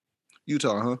 Oh,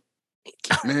 Utah, huh?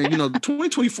 Man,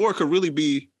 2024 could really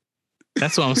be.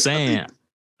 That's what I'm saying.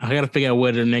 I got to figure out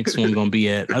where the next one's going to be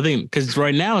at. I think because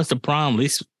right now it's the prime, at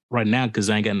least right now, because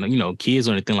I ain't got kids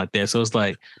or anything like that. So it's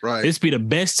like, this be the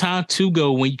best time to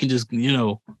go when you can just,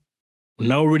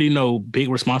 no big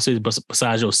responsibilities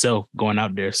besides yourself going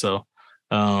out there. So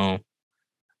I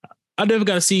definitely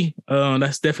got to see.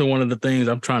 That's definitely one of the things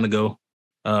I'm trying to go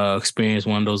experience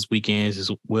one of those weekends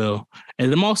as well.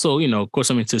 And I'm also, of course,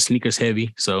 I'm into sneakers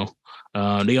heavy. So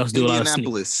they also do a lot of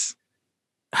Indianapolis.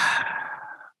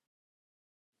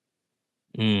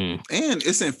 And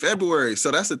it's in February.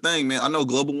 So that's the thing, man. I know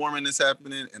global warming is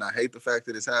happening and I hate the fact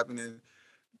that it's happening.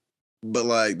 But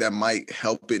like that might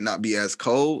help it not be as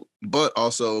cold. But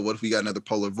also, what if we got another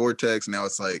polar vortex? Now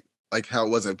it's like how it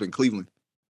was up in Cleveland.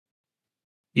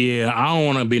 Yeah, I don't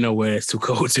want to be nowhere that's too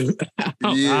cold too.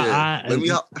 Yeah, let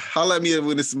me holler at me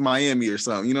when it's Miami or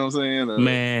something. You know what I'm saying?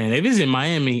 Man, if it's in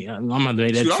Miami, I'm gonna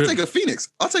make that trip. I'll take a Phoenix.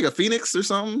 I'll take a Phoenix or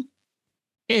something.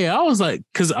 Yeah, I was like,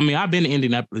 because I mean, I've been to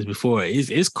Indianapolis before.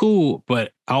 It's cool,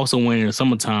 but I also went in the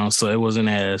summertime, so it wasn't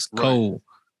as cold.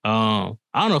 Right.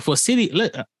 I don't know for a city.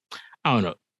 I don't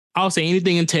know. I'll say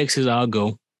anything in Texas, I'll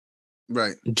go.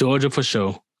 Right. Georgia for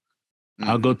sure. Mm-hmm.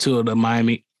 I'll go to the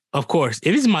Miami. Of course,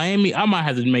 if it's Miami, I might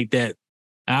have to make that.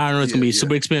 I don't know, it's gonna be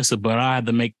super expensive, but I have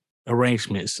to make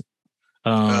arrangements.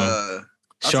 Charlotte,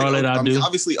 I'll do.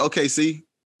 Obviously, OKC.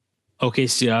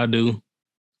 OKC, I'll do.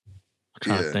 I'm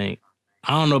trying to think.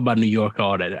 I don't know about New York,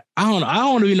 all that. I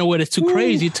don't even know where it's too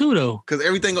crazy too, though. Because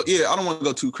everything, I don't want to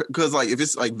go too crazy. Because like if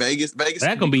it's like Vegas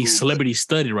that gonna be cool, celebrity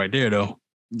studded right there, though.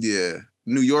 Yeah,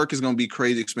 New York is gonna be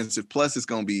crazy expensive. Plus, it's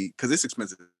gonna be because it's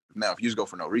expensive now if you just go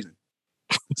for no reason.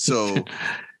 So,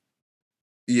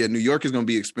 yeah, New York is gonna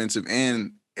be expensive,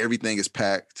 and everything is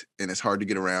packed, and it's hard to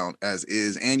get around as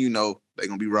is. And they're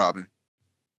gonna be robbing.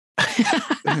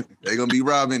 They're gonna be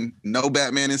robbing. No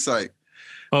Batman in sight.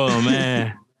 Oh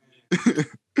man.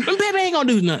 Batman ain't gonna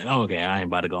do nothing. Okay, I ain't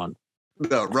about to go on.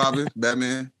 No, Robin,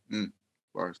 Batman.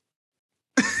 Bars.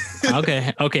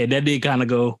 Okay, that did kind of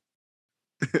go.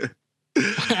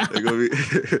 They're gonna be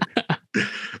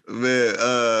man.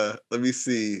 Let me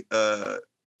see.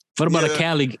 What about a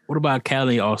Cali? What about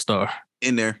Cali All-Star?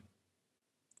 In there.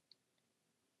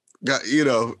 Got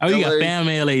Oh, LA, you got fam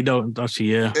in LA, don't you?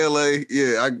 Yeah. LA,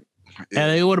 yeah.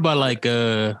 LA. What about like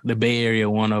the Bay Area?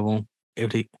 One of them.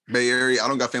 Bay Area. I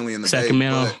don't got family in the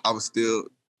Sacramento. Bay, but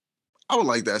I would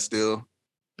like that still.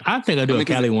 I think I do a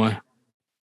Cali one.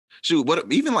 Shoot,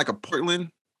 even like a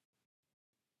Portland?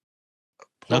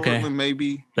 Portland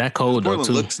maybe. That cold Portland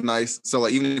though, too. Looks nice. So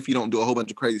like even if you don't do a whole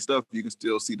bunch of crazy stuff, you can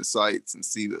still see the sights and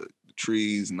see the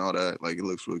trees and all that. Like it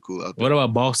looks really cool out there. What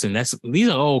about Boston? These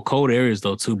are all cold areas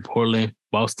though too. Portland,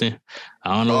 Boston.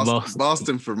 I don't know Boston.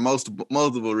 Boston for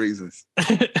multiple reasons.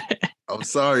 I'm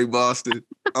sorry, Boston.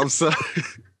 I'm sorry.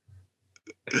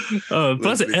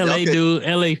 Plus LA dude,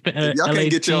 LA. If y'all can't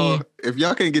get y'all, if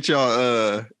y'all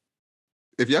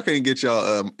can't get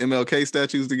y'all MLK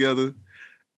statues together,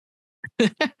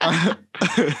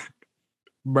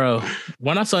 bro.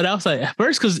 When I saw that, I was like, at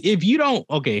first, because if you don't,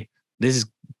 okay, this is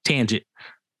tangent.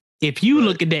 If you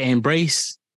look at that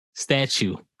Embrace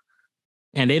statue,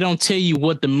 and they don't tell you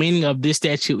what the meaning of this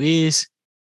statue is,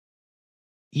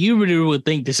 you really would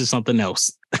think this is something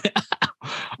else.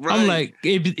 Right. I'm like,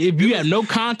 if you have no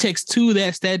context to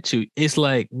that statue, it's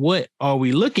like, what are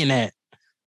we looking at?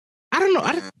 I don't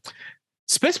know.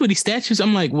 Especially with these statues,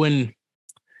 I'm like, when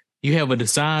you have a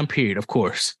design period, of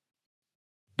course,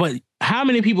 but how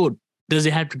many people does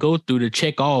it have to go through to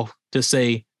check off to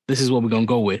say this is what we're gonna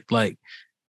go with? Like,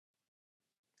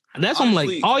 that's what I'm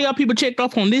like. All y'all people checked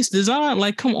off on this design.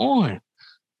 Like, come on.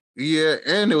 Yeah,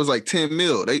 and it was like 10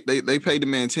 mil. They paid the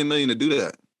man 10 million to do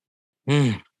that.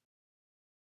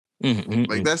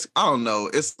 Like that's, I don't know.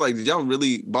 It's like, did y'all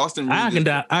really Boston? Really I think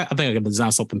I can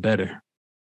design something better.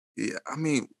 Yeah, I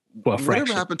mean,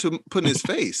 whatever happened to putting his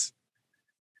face?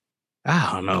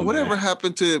 I don't know. Whatever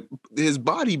happened to his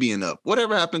body being up?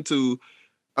 Whatever happened to?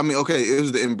 I mean, okay, it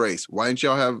was the Embrace. Why didn't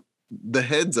y'all have the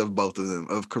heads of both of them,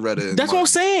 of Coretta and That's Martin? What I'm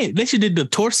saying. They should have did the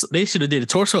torso. They should have did the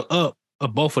torso up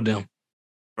of both of them.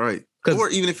 Right. Or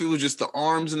even if it was just the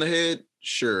arms and the head,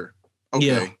 sure. Okay.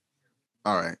 Yeah.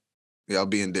 All right. Yeah, I'll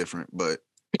be indifferent, but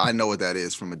I know what that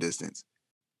is from a distance.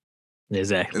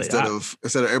 Exactly. Instead of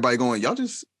everybody going, y'all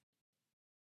just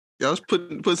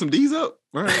put some D's up.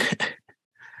 All right.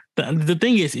 The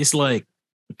thing is, it's like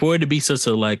for it to be such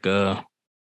a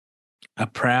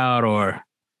proud or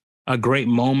a great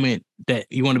moment that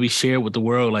you want to be shared with the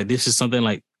world. Like this is something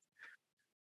like,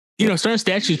 certain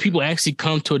statues, people actually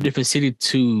come to a different city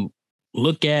to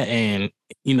look at and,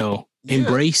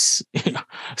 embrace.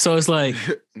 So it's like,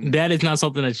 that is not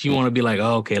something that you want to be like,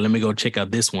 oh, okay, let me go check out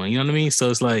this one. You know what I mean?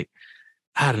 So it's like,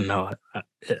 I don't know.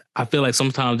 I feel like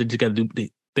sometimes they just got to do,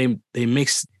 they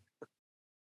mix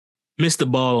missed the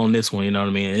ball on this one. You know what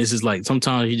I mean? It's just like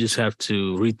sometimes you just have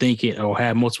to rethink it or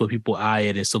have multiple people eye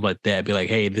it and stuff like that. Be like,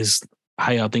 hey, this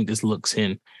how y'all think this looks,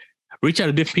 and reach out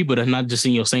to different people that's not just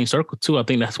in your same circle too. I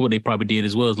think that's what they probably did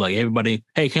as well. It's like everybody,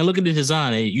 hey, can I look at the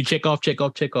design? Hey, you check off.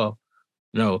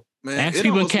 No, Man, ask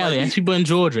people in Cali, ask people in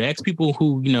Georgia, ask people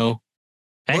who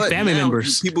ask family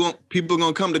members. People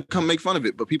gonna come make fun of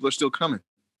it, but people are still coming.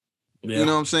 Yeah. You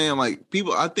know what I'm saying? Like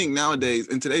people, I think nowadays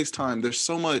in today's time, there's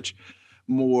so much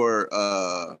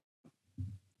more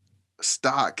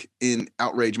stock in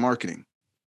outrage marketing.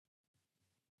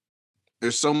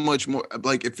 There's so much more.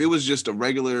 Like if it was just a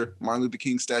regular Martin Luther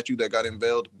King statue that got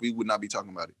unveiled, we would not be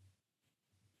talking about it.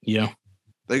 Yeah.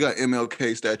 They got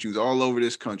MLK statues all over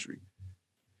this country.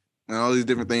 And all these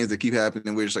different things that keep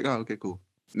happening. We're just like, oh, okay, cool.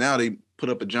 Now they put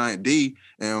up a giant D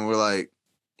and we're like,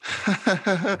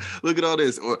 look at all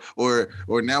this. Or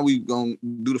now we gonna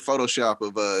do the Photoshop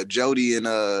of Jody and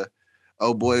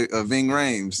Ving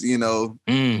Rhames,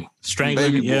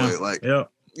 strangling baby boy. Like,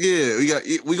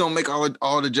 we gonna make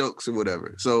all the jokes or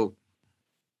whatever. So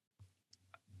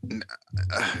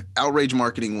outrage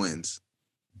marketing wins.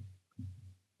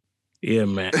 Yeah,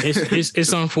 man.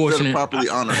 It's unfortunate. Properly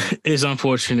honored. It's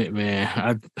unfortunate, man.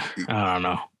 I don't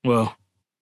know. Well,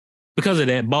 because of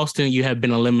that, Boston, you have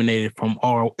been eliminated from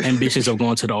all ambitions of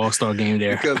going to the All-Star game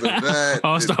there. Because of that,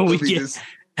 All-Star weekend.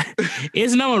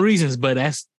 It's no reasons, but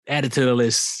that's added to the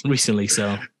list recently.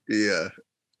 So yeah.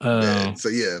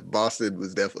 Boston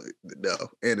was definitely no,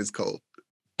 and it's cold.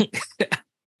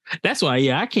 That's why,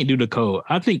 I can't do the cold.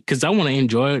 I think because I want to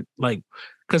enjoy it, like.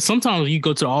 Because sometimes you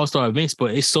go to the All-Star events,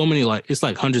 but it's so many, it's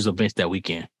like hundreds of events that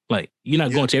weekend. Like, you're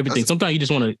not going to everything. Sometimes you just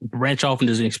want to branch off and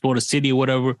just explore the city or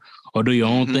whatever, or do your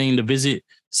own thing to visit.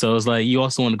 So it's like, you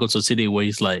also want to go to a city where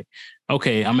it's like,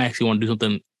 okay, I'm actually want to do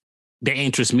something that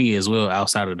interests me as well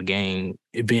outside of the game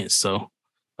events. So,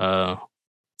 so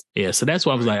that's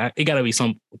why I was like, it got to be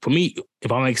for me, if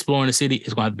I'm exploring the city,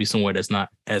 it's going to have to be somewhere that's not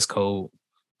as cold.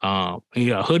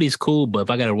 Hoodie's cool, but if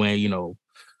I got to wear,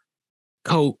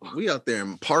 coat. We out there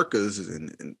in parkas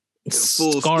and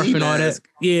full scarf and all that.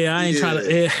 Yeah, I ain't trying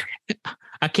to.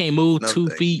 I can't move 2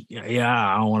 feet.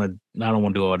 Yeah, I don't want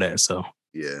to do all that. So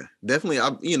yeah, definitely.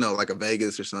 Like a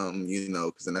Vegas or something.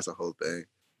 Because then that's a whole thing.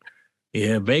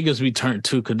 Yeah, Vegas we turned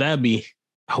to. Could that be?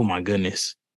 Oh my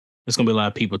goodness, there's gonna be a lot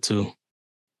of people too.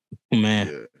 Oh, man.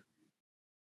 Yeah.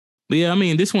 But yeah, I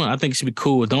mean, this one I think should be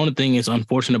cool. The only thing is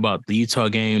unfortunate about the Utah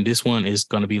game. This one is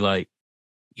gonna be like.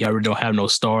 Y'all really don't have no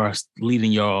stars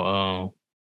leading y'all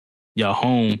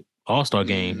home All-Star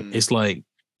game. It's like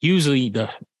usually the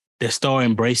star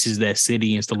embraces that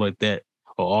city and stuff like that,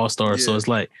 or All-Star. Yeah. So it's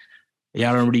like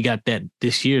y'all don't really got that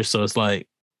this year. So it's like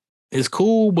it's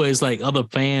cool, but it's like other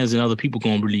fans and other people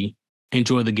gonna really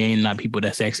enjoy the game, not people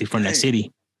that's actually from that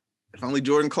city. If only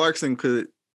Jordan Clarkson could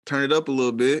turn it up a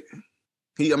little bit.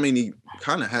 He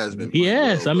kind of has been.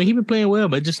 Yes, well, he's been playing well,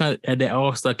 but just not at that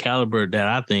All-Star caliber that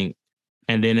I think.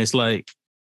 And then it's like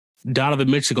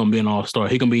Donovan Mitchell gonna be an All-Star.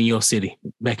 He gonna be in your city,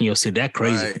 back in your city. That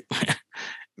crazy. Right.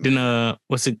 Then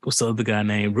what's the other guy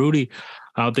named Rudy?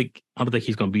 I don't think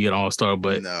he's gonna be an All-Star,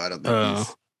 but no, I don't think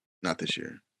he's not this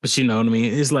year. But you know what I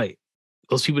mean? It's like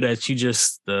those people that you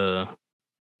just because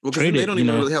they don't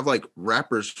even really have like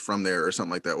rappers from there or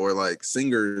something like that, or like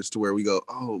singers to where we go,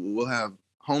 oh, we'll have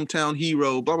hometown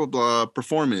hero, blah blah blah,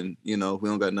 performing. We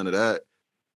don't got none of that.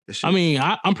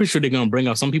 I'm pretty sure they're gonna bring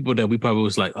out some people that we probably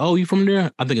was like, "Oh, you from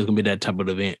there?" I think it's gonna be that type of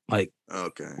event. Like,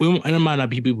 okay, and it might not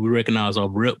be people we recognize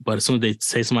off rip, but as soon as they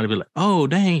say somebody, be like, "Oh,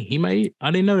 dang,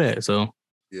 I didn't know that." So,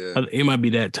 yeah, it might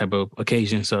be that type of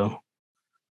occasion. So,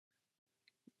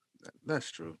 that's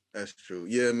true.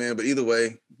 Yeah, man. But either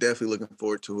way, definitely looking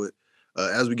forward to it.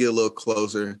 As we get a little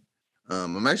closer, I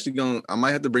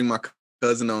might have to bring my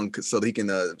cousin on so that he can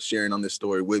share in on this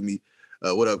story with me.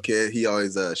 What up, kid? He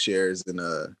always shares and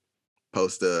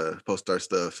post our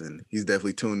stuff, and he's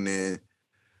definitely tuning in.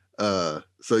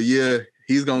 So yeah,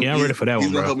 he's gonna. Yeah, I'm ready for that one.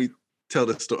 He's gonna help me tell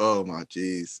the story. Oh my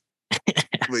jeez.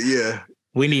 But yeah,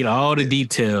 we need all the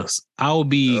details. I will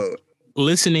be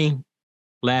listening,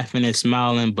 laughing and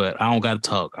smiling, but I don't got to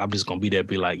talk. I'm just gonna be there,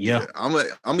 be like, yeah.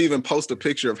 I'm even post a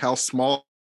picture of how small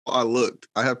I looked.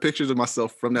 I have pictures of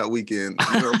myself from that weekend.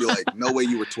 I'll be like, no way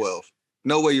you were 12.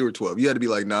 No way you were 12. You had to be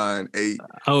like 9, 8.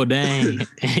 Oh, dang.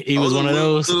 He was one of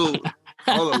those.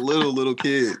 I was a little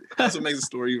kid. That's what makes the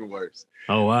story even worse.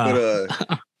 Oh, wow.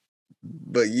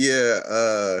 But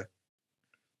yeah.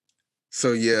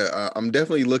 So yeah, I'm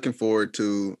definitely looking forward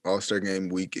to All-Star Game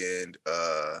weekend.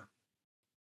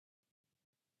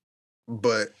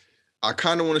 But I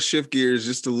kind of want to shift gears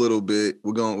just a little bit.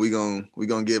 We're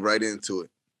gonna get right into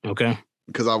it. Okay.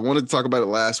 Because I wanted to talk about it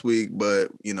last week, but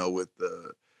with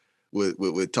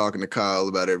with talking to Kyle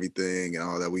about everything and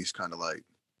all that. We just kind of like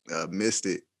missed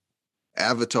it.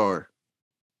 Avatar.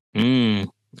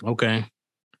 Okay.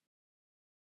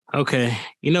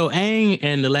 You know, Aang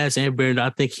and the Last Airbender, I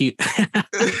think he.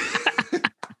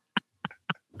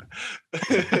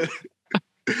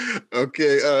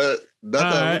 Okay.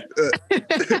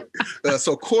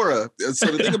 So Korra. So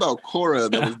the thing about Korra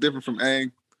that was different from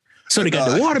Aang. So they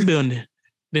got the water bending,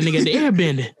 then they got the air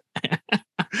bending.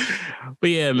 But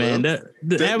yeah, man,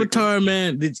 the Avatar,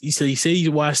 man. You said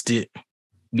you watched it.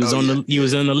 You was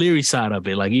was on the Leary side of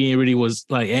it. Like you ain't really was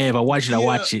like, hey, if I watch it, I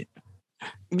watch it.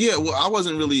 Yeah, well, I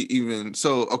wasn't really even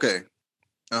so okay.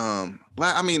 I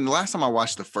mean, the last time I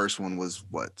watched the first one was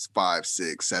what 5,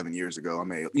 6, 7 years ago. I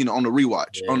mean, on the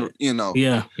rewatch,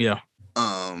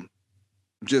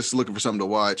 just looking for something to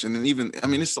watch, and then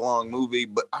it's a long movie,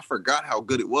 but I forgot how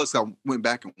good it was. I went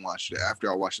back and watched it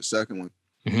after I watched the second one,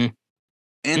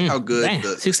 and how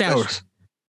good 6 hours.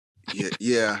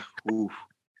 Yeah. Ooh.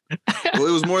 Well,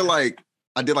 it was more like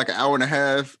I did like an hour and a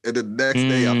half, and the next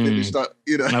day I finished up.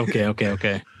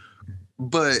 Okay.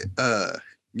 But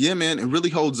yeah, man, it really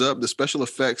holds up. The special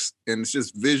effects, and it's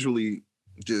just visually,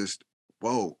 just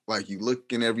whoa! Like you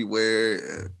looking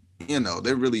everywhere.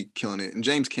 They're really killing it. And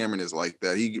James Cameron is like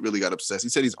that. He really got obsessed. He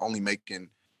said he's only making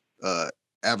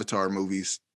Avatar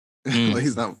movies. Like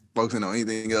he's not focusing on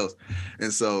anything else.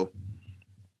 And so,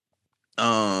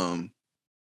 I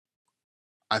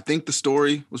think the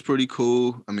story was pretty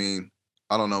cool. I mean,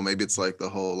 I don't know. Maybe it's like the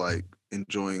whole like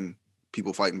enjoying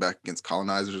people fighting back against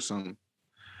colonizers or something.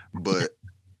 But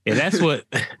yeah, that's what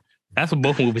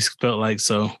both movies felt like.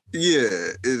 So yeah,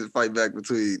 it's a fight back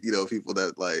between people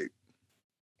that like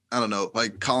I don't know,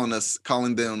 like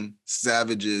calling them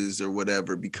savages or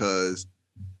whatever because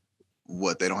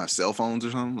they don't have cell phones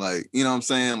or something. Like what I'm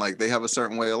saying? Like they have a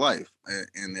certain way of life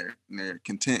and they're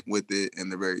content with it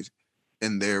and they're very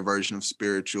in their version of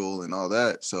spiritual and all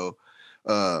that. So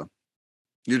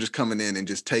you're just coming in and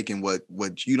just taking what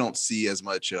you don't see as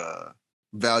much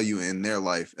value in their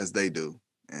life as they do,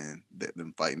 and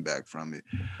them fighting back from it.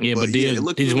 Yeah, but they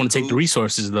just want to take the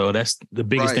resources though. That's the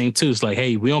biggest thing too. It's like,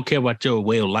 hey, we don't care about your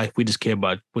way of life. We just care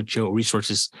about what your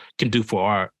resources can do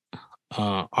for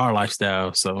our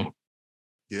lifestyle. So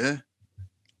yeah,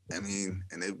 I mean,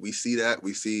 and we see that.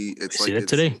 We see it's like it's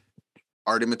today.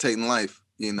 Art imitating life.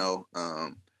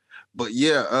 But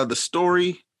yeah, the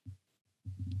story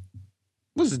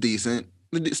was decent.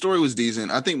 The story was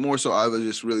decent. I think more so I would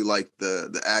just really like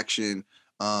the action.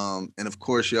 And of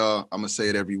course, y'all, I'm gonna say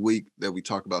it every week that we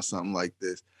talk about something like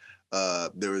this.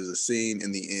 There was a scene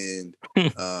in the end.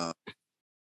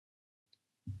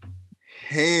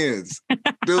 Hands,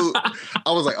 dude.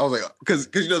 I was like, because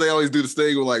they always do this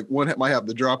thing where like one might have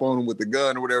to drop on him with the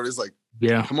gun or whatever. It's like,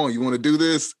 yeah, come on, you want to do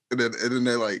this? And then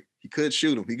they're like, he could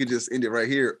shoot him. He could just end it right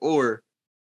here, or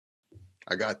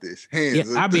I got this.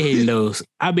 Hands. Yeah, I be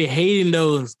hating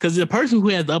those because the person who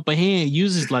has the upper hand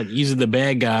uses the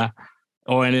bad guy,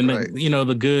 or and then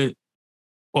the good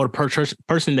or the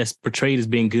person that's portrayed as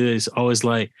being good is always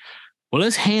like, well,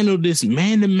 let's handle this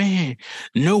man to man,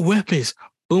 no weapons,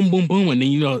 boom, boom, boom, and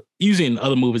then usually in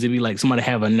other movies it'd be like somebody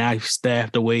have a knife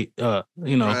stabbed away,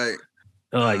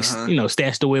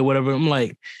 stashed away, whatever. I'm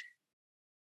like,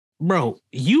 bro,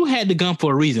 you had the gun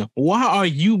for a reason. Why are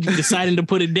you deciding to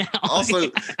put it down?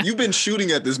 Also, you've been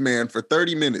shooting at this man for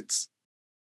 30 minutes.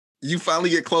 You finally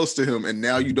get close to him, and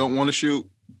now you don't want to shoot?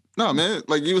 No, man.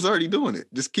 Like, you was already doing it.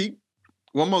 Just keep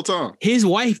one more time. His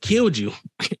wife killed you.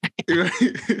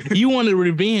 You wanted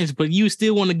revenge, but you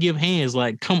still want to give hands.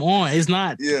 Like, come on. It's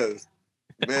not. Yes,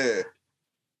 man.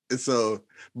 And so,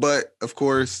 but, of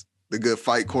course, the good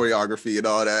fight choreography and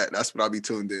all that, that's what I'll be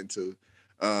tuned into.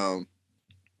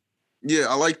 Yeah,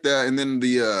 I like that. And then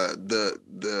the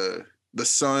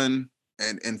son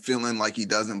and feeling like he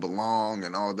doesn't belong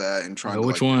and all that and trying to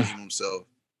blame himself.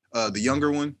 The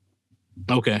younger one.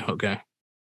 Okay.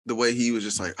 The way he was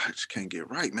just like, I just can't get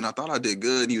right, man. I thought I did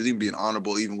good. And he was even being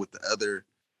honorable, even with the other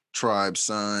tribe's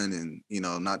son, and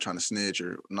not trying to snitch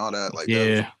or all that. Like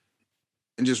that.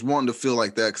 And just wanting to feel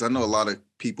like that, because I know a lot of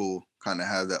people kind of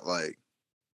have that like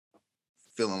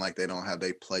feeling like they don't have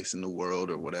their place in the world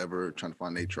or whatever, trying to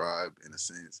find their tribe in a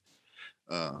sense.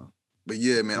 But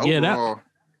yeah, man, overall,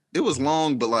 it was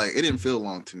long, but like it didn't feel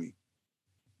long to me.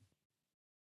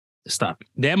 Stop.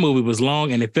 That movie was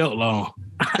long and it felt long.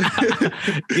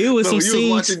 It was some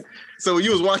scenes. So when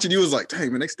you was watching, you was like,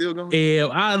 dang, man, they still going? Yeah,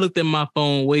 I looked at my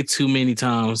phone way too many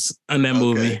times on that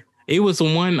movie. It was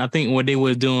the one, I think, where they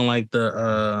were doing like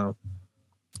the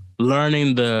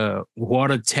learning the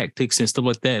water tactics and stuff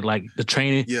like that, like the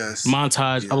training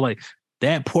montage. Yeah. I was like,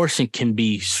 that portion can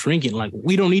be shrinking. Like,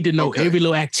 we don't need to know every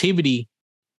little activity.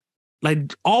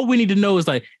 Like, all we need to know is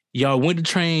like, y'all went to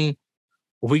train.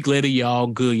 A week later, y'all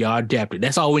good. Y'all adapted.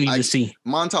 That's all we need to see.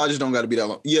 Montages don't got to be that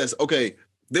long. Yes, okay.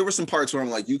 There were some parts where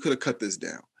I'm like, you could have cut this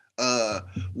down.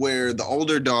 Where the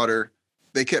older daughter,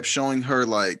 they kept showing her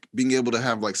like being able to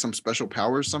have like some special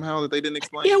powers somehow that they didn't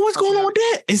explain. Yeah, what's going on with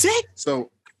that? Is it?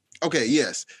 So, okay,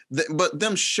 yes. But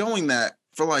them showing that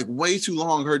for like way too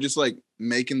long, her just like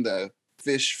making the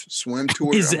fish swim to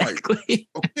her. Exactly.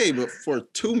 I'm like, okay, but for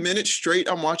 2 minutes straight,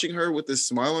 I'm watching her with this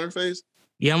smile on her face.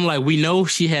 Yeah, I'm like, we know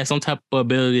she has some type of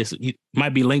ability that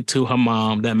might be linked to her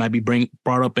mom that might be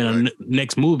brought up in a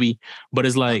next movie, but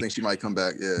it's like, I think she might come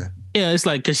back. Yeah. Yeah, it's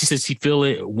like, because she said she feel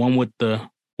it, one with the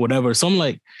whatever. So I'm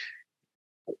like,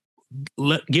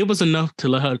 give us enough to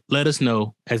let us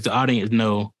know, as the audience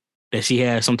know, that she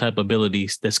has some type of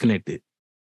abilities that's connected.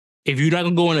 If you're not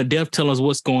gonna go into depth telling us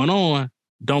what's going on,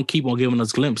 don't keep on giving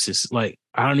us glimpses. Like,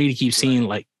 I don't need to keep seeing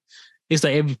like, it's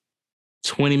like every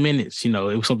 20 minutes, it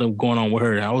was something going on with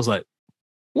her. I was like,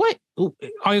 what?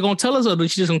 Are you gonna tell us, or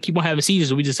is she just gonna keep on having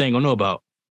seizures we just ain't gonna know about?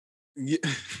 Yeah.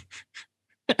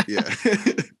 Yeah.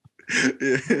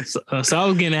 Yeah. So I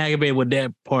was getting aggravated with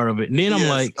that part of it. And then I'm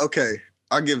like, okay,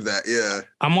 I'll give that. Yeah.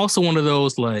 I'm also one of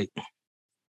those, like,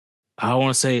 I don't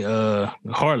want to say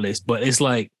heartless, but it's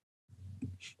like,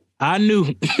 I knew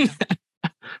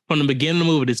from the beginning of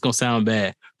the movie, this is gonna sound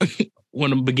bad.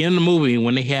 When the beginning of the movie,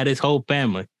 when they had his whole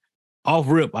family, off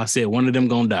rip, I said one of them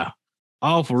gonna die.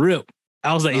 Off rip.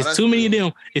 I was like, it's too many of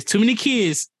them. It's too many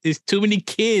kids. It's too many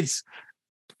kids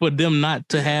for them not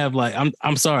to have, like,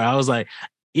 I'm sorry. I was like,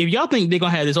 if y'all think they're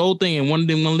gonna have this whole thing and one of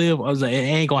them gonna live, I was like, it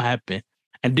ain't gonna happen.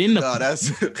 And then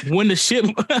when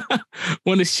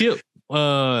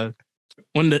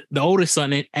the oldest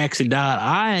son actually died,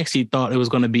 I actually thought it was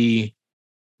gonna be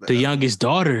the youngest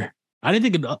daughter. I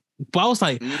didn't think but I was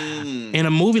like, in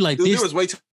a movie like this, there was way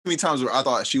too many times where I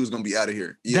thought she was gonna be out of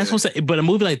here. Yeah. That's what I'm saying. But a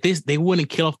movie like this, they wouldn't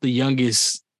kill off the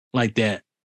youngest like that.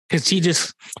 Because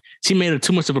she made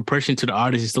too much of a pressure to the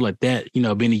artist and stuff like that,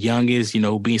 being the youngest,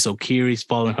 being so curious,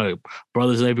 following her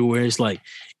brothers everywhere. It's like,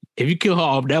 if you kill her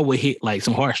off, that would hit like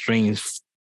some heartstrings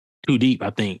too deep, I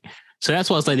think. So that's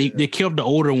why it's like they killed the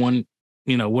older one,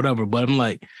 whatever. But I'm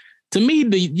like, to me,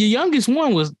 the youngest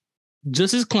one was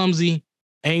just as clumsy,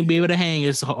 ain't be able to hang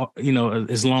as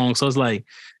long. So it's like,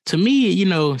 to me,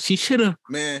 she should have.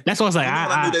 Man, that's why I was like,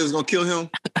 I knew they was gonna kill him.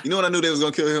 You know what I knew they was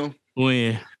gonna kill him?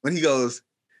 When he goes,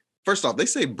 first off, they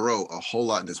say bro a whole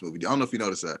lot in this movie. I don't know if you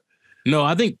noticed that. No,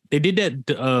 I think they did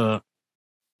that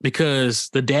because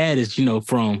the dad is,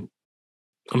 from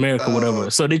America,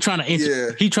 whatever. So they trying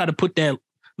to he tried to put that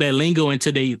lingo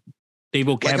into they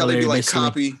vocabulary. Like how they be like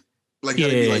copy, like how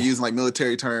they be like using like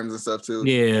military terms and stuff too.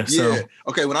 Yeah. So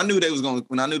okay, when I knew they was gonna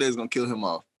kill him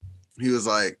off, he was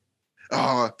like,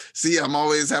 "Oh, see, I'm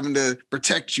always having to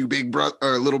protect you, big brother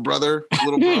or little brother,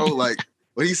 little bro." Like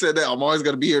when he said that, I'm always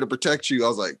gonna be here to protect you. I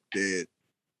was like, dead.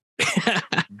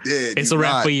 It's a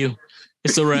wrap for you.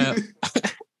 It's a wrap.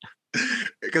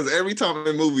 Because every time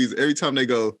in movies, every time they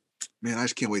go, man, I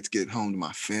just can't wait to get home to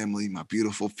my family, my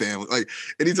beautiful family. Like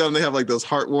anytime they have like those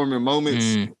heartwarming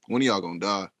moments, when are y'all gonna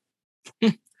die?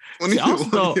 I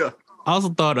also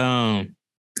thought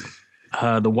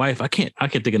the wife, I can't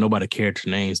think of nobody character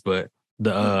names, but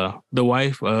the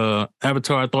wife,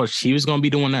 Avatar, I thought she was gonna be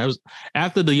the one that was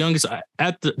after the youngest.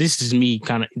 After this is me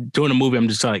kind of during the movie, I'm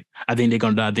just like, I think they're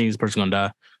gonna die. I think this person's gonna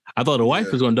die. I thought the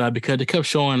wife was gonna die because they kept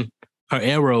showing her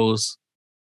arrows,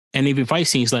 and even fight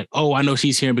scenes like, oh, I know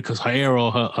she's here because her arrow,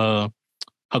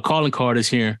 her calling card is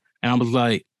here, and I was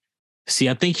like, see,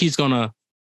 I think he's gonna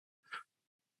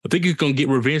get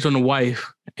revenge on the wife,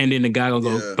 and then the guy gonna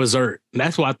go berserk. And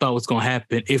that's what I thought was gonna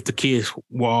happen if the kids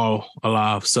were all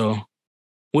alive. So.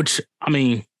 Which, I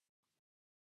mean,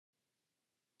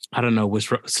 I don't know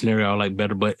which scenario I like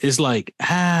better, but it's like,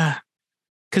 because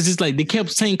it's like they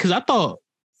kept saying, because I thought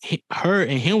her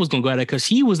and him was going to go at it because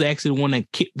she was actually the one that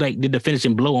did the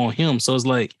finishing blow on him. So it's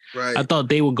like, I thought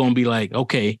they were going to be like,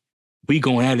 okay, we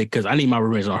going at it because I need my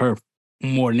revenge on her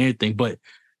more than anything. But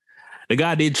the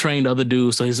guy did train the other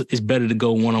dude, so it's better to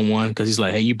go one-on-one because he's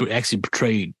like, hey, you actually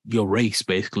betrayed your race,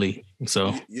 basically.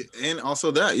 So, and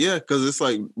also that, because it's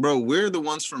like, bro, we're the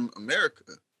ones from America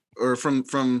or from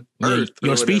Earth,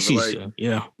 your species, like,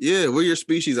 we're your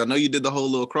species. I know you did the whole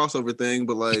little crossover thing,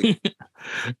 but like,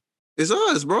 it's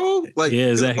us, bro. Like,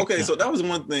 exactly. Okay, so that was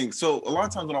one thing. So a lot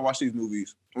of times when I watch these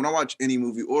movies, when I watch any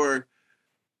movie or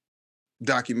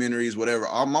documentaries, whatever,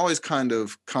 I'm always kind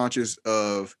of conscious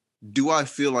of, do I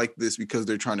feel like this because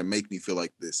they're trying to make me feel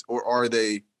like this, or are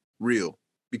they real?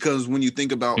 Because when you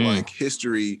think about like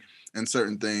history and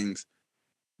certain things,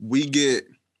 we get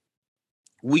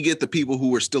the people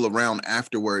who were still around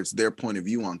afterwards, their point of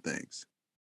view on things.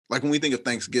 Like when we think of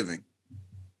Thanksgiving,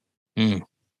 when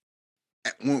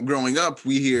growing up,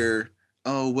 we hear,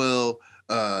 oh, well,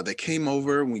 they came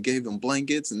over and we gave them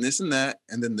blankets and this and that.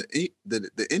 And then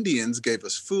the Indians gave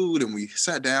us food and we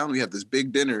sat down, we had this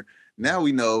big dinner. Now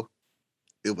we know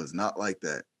it was not like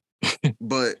that.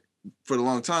 But for a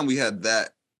long time, we had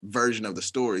that version of the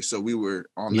story. So we were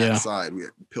on that side.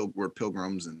 We're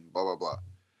pilgrims and blah, blah,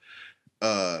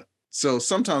 blah. So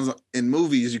sometimes in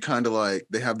movies, you kind of like,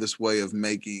 they have this way of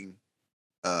making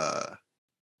the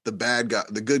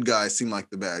good guys seem like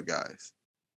the bad guys.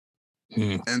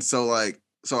 And so I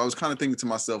was kind of thinking to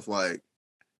myself, like,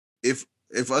 if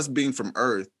us being from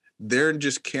Earth, they're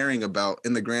just caring about,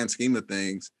 in the grand scheme of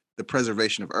things, the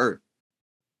preservation of Earth.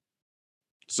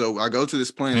 So I go to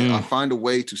this planet, I find a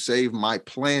way to save my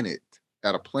planet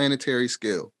at a planetary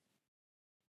scale.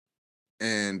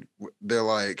 And they're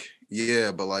like,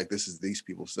 yeah, but like, this is these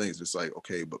people's things. It's like,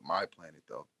 okay, but my planet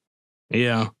though.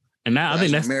 Yeah. And now I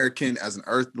think that's American, as an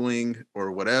Earthling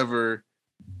or whatever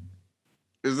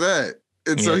is that.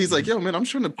 And so he's like, yo, man, I'm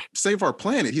trying to save our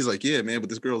planet. He's like, yeah, man, but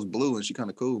this girl's blue and she kind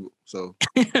of cool. So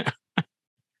yeah,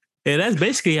 that's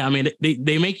basically, I mean,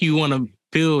 they make you want to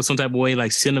feel some type of way,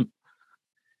 like sensitive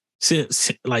to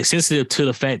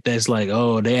the fact that it's like,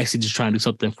 oh, they actually just trying to do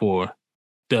something for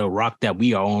the rock that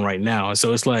we are on right now. And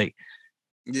so it's like,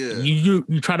 yeah, you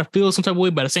try to feel some type of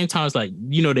way, but at the same time, it's like,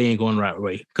 you know, they ain't going the right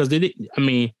way. Because they didn't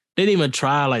even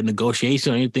try like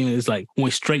negotiation or anything. It's like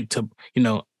went straight to, you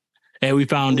know, hey, we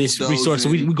found this resource, so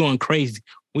we going crazy.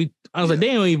 I was like,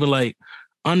 they don't even like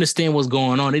understand what's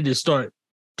going on. They just start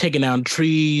taking down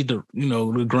trees, the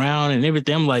ground and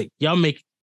everything. I'm like, y'all make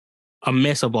a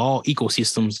mess of all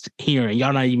ecosystems here, and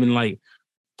y'all not even like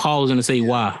pausing to say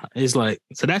why. It's like,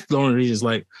 so that's the only reason. It's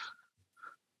like,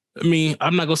 I mean,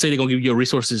 I'm not gonna say they're gonna give you your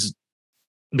resources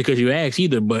because you asked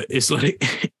either, but it's like,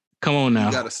 come on now.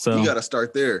 You gotta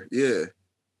start there. Yeah.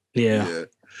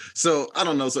 So I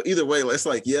don't know. So either way, it's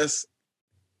like, yes,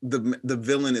 the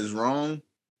villain is wrong,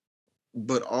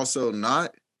 but also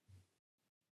not.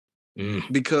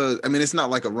 Because I mean, it's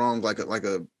not like a wrong, like a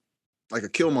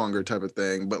Killmonger type of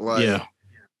thing, but like,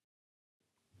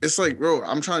 it's like, bro,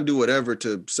 I'm trying to do whatever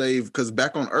to save, because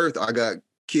back on Earth, I got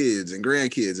kids and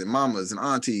grandkids and mamas and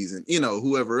aunties and, you know,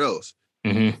 whoever else.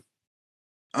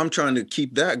 I'm trying to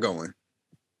keep that going.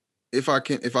 If I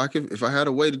had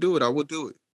a way to do it, I would do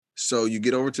it. So you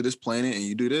get over to this planet and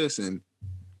you do this, and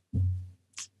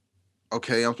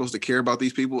okay, I'm supposed to care about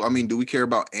these people. I mean, do we care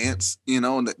about ants, you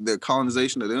know, and the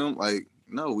colonization of them? Like,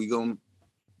 no, we gonna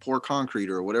pour concrete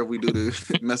or whatever we do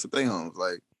to mess with their homes.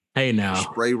 Like, hey, now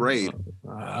spray raid.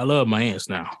 I love my ants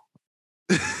now.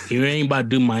 You ain't about to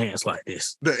do my ants like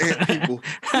this. The ant people.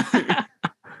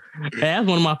 That's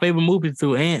one of my favorite movies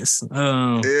too, Ants.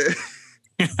 Man,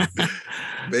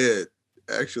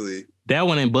 actually. That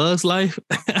one in Bug's Life.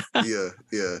 Yeah.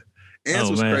 Ants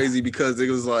was crazy because it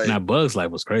was like. Now Bug's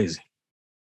Life was crazy.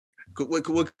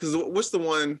 Because what's the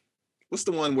one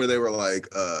where they were like,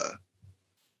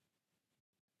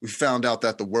 we found out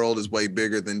that the world is way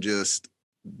bigger than just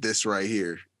this right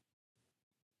here.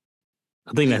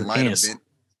 I think that's Ants.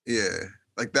 Yeah.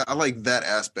 Like that. I like that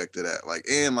aspect of that. Like,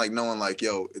 and like knowing like,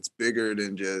 yo, it's bigger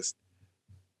than just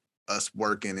us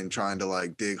working and trying to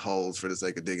like dig holes for the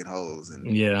sake of digging holes and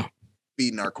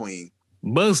beating our queen.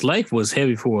 Bug's Life was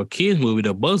heavy for a kid's movie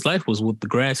though. Bug's Life was with the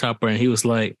grasshopper, and he was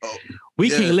like, we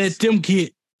can't let them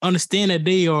understand that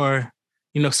they are,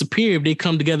 you know, superior if they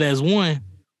come together as one.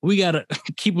 We gotta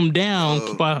keep them down,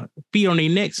 keep our feet on their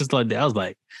necks and stuff like that. I was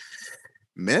like,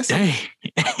 messy.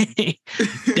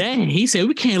 Dang. He said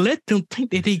we can't let them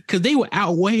think that because they will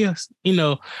outweigh us. You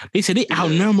know, they said they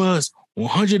outnumber us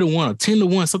 100 to 1 or 10 to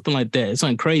 1, something like that. It's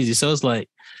something crazy. So it's like,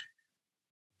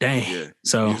 dang. Yeah.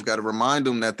 So you just got to remind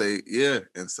them that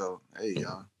and so, hey,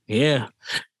 y'all. Yeah.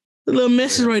 The little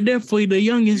message right there for you, the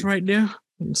youngins right there.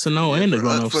 So no, and the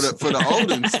grown-ups. For the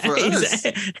old ones, for us.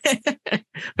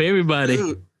 For everybody.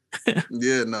 Dude.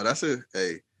 Yeah, no, that's it.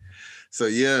 Hey. So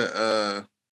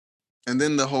and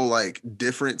then the whole like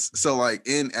difference. So like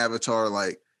in Avatar,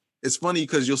 like it's funny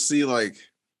because you'll see like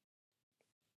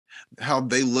how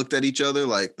they looked at each other,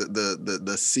 like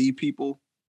the sea people.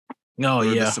 Oh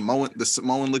yeah, the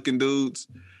Samoan looking dudes,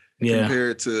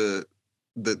 compared to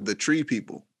the tree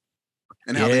people,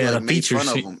 and how they like made fun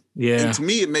of them. Yeah, and to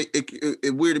me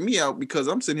it weirded me out because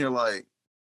I'm sitting here like,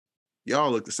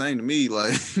 y'all look the same to me,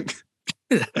 like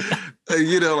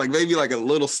you know, like maybe like a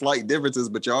little slight differences,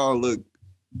 but y'all look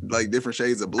like different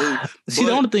shades of blue. See,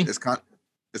 the only thing it's kind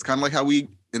of like how we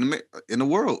in the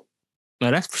world.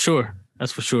 No, that's for sure.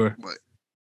 That's for sure.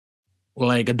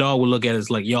 like a dog would look at it as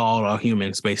like y'all are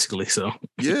humans, basically. So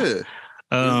Yeah.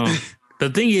 The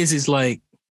thing is like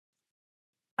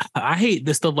I hate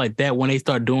the stuff like that when they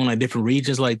start doing like different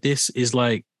regions like this. Is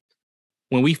like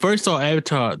when we first saw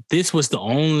Avatar, this was the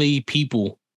only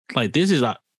people like this is.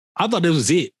 I thought this was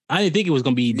it. I didn't think it was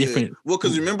gonna be different. Well,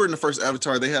 because remember in the first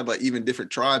Avatar, they had like even different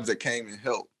tribes that came and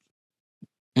helped.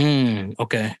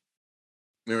 Okay.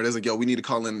 Remember, there's like, yo, we need to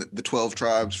call in the 12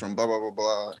 tribes from blah blah blah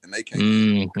blah, and they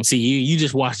came. See, you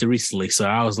just watched it recently, so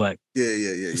I was like,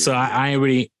 yeah. So I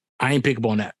ain't pick up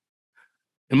on that.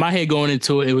 In my head going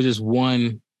into it, it was just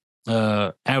one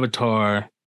Avatar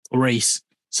race.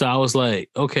 So I was like,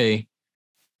 okay,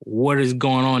 what is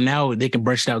going on now? They can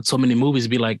branch out so many movies.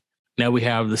 Be like, now we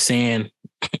have the sand.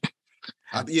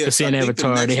 The sand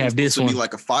Avatar. They have this one. Be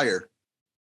like a fire.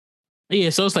 Yeah,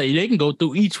 so it's like they can go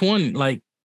through each one, like,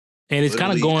 and it's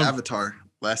kind of going. Avatar,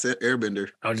 Last Airbender.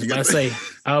 I was about to say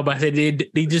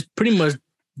they just pretty much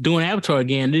doing Avatar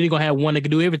again. Then they're gonna have one that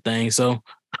can do everything. So,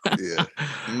 yeah.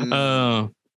 I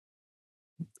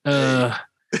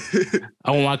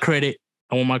want my credit.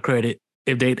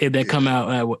 If they come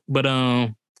out.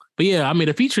 But yeah, I mean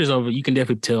the features of it, you can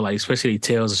definitely tell, like especially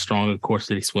tails are strong, of course,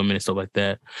 that they swimming and stuff like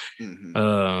that.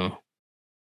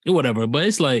 Whatever. But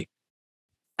it's like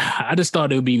I just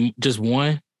thought it would be just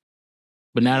one.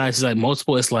 But now that it's like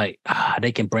multiple, it's like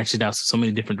they can branch it out to so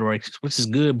many different directions, which is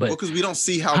good. But because we don't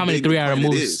see how many 3-hour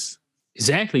movies is.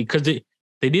 Exactly, because they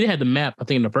did have the map. I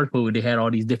think in the first movie they had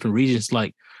all these different regions.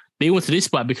 Like they went to this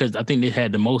spot because I think they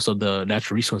had the most of the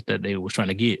natural resource that they was trying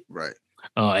to get. Right.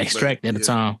 Extract at the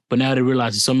time. But now they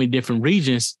realize there's so many different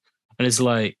regions, and it's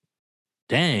like,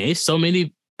 dang, it's so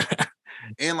many.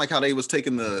 And like how they was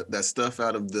taking that stuff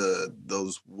out of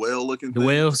those whale looking things.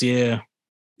 Whales, yeah.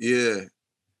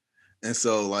 And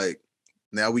so like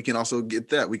now we can also get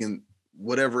that. We can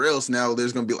whatever else. Now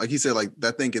there's gonna be, like he said, like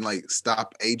that thing can like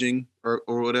stop aging or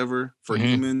whatever for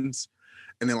humans.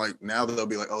 And then like now they'll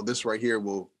be like, oh, this right here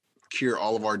will cure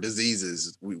all of our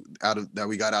diseases we got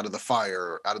out of the fire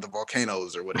or out of the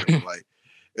volcanoes or whatever. Like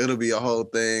it'll be a whole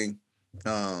thing.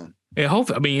 Yeah,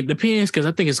 hopefully. I mean, it depends because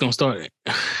I think it's gonna start.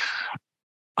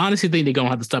 Honestly, think they're gonna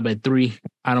have to stop at 3.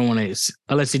 I don't want to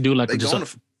unless they do like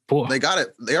just 4. They got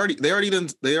it. They already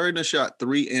done shot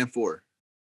 3 and 4.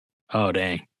 Oh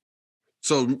dang!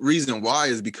 So reason why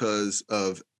is because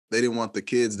of they didn't want the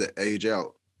kids to age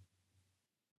out.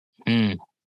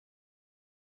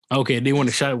 Okay, they want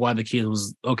to shot while the kid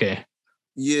was okay.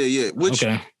 Yeah. Which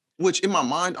in my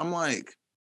mind, I'm like,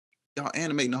 y'all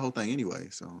animating the whole thing anyway.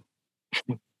 So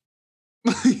if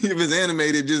it's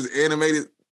animated, just animate it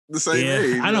the same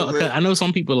age. I know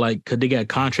some people like cause they got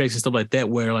contracts and stuff like that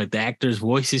where like the actors'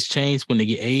 voices change when they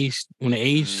get aged,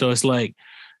 So it's like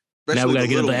especially now we gotta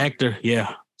get another actor.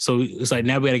 Yeah. So it's like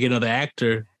now we gotta get another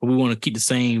actor, but we want to keep the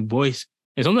same voice.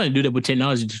 And sometimes they do that with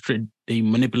technology. They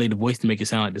manipulate the voice to make it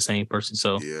sound like the same person.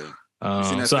 So yeah.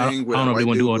 So I don't know if they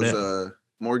want to do all that.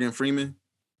 Morgan Freeman.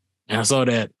 Yeah, I saw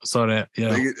that.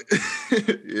 Yeah.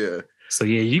 Yeah. So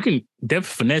yeah, you can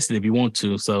definitely finesse it if you want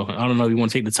to. So I don't know if you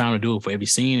want to take the time to do it for every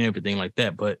scene and everything like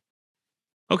that. But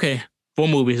okay, 4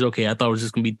 movies. Okay, I thought it was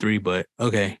just gonna be 3, but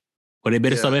okay. Well, they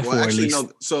better stop at 4 at least.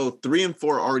 No, so 3 and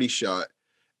 4 already shot,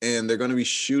 and they're gonna be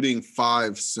shooting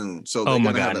 5 soon. So they're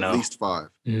gonna have at least 5.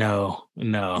 No.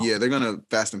 Yeah, they're gonna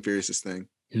Fast and Furious this thing.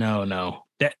 No.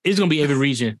 That it's gonna be every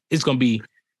region. It's gonna be.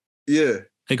 Yeah.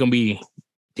 It's gonna be.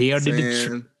 They are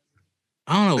the.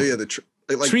 I don't know. Yeah,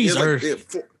 trees.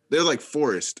 They're like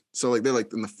forest. So like they're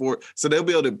like in the forest. So they'll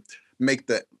be able to make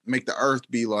the earth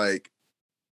be like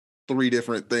 3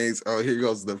 different things. Oh, here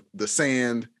goes the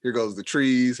sand. Here goes the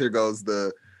trees. Here goes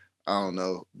the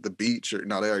beach. Or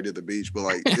no, they already did the beach. But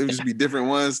like it would just be different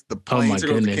ones. The plains.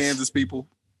 Here goes the Kansas people.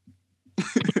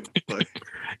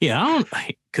 Yeah, I don't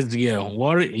because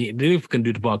water. They can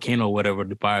do the volcano or whatever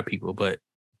to fire people, but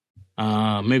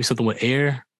maybe something with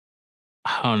air.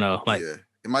 I don't know. Like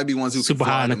it might be ones who super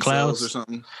high in the clouds or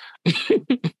something.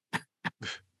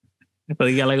 But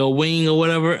they got like a wing or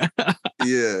whatever.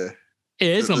 Yeah,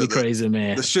 it's gonna be crazy,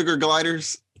 man. The sugar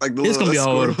gliders, like it's gonna be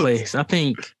all over the place. I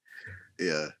think.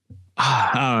 Yeah.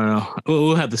 I don't know.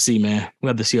 We'll have to see, man. We'll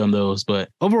have to see on those. But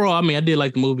overall, I mean, I did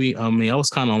like the movie. I mean, I was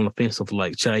kind of on the fence of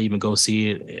like, should I even go see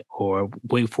it or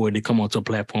wait for it to come onto a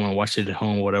platform and watch it at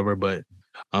home or whatever. But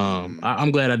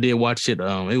I'm glad I did watch it.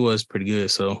 It was pretty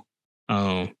good. So,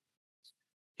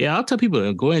 yeah, I'll tell people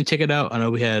to go ahead and check it out. I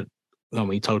know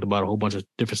we talked about a whole bunch of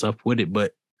different stuff with it,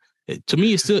 but to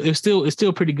me, it's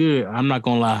still pretty good. I'm not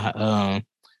gonna lie.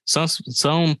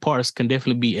 Some parts can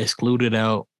definitely be excluded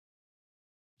out.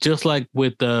 Just like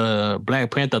with Black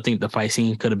Panther, I think the fight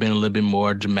scene could have been a little bit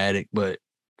more dramatic, but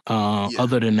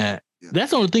other than that,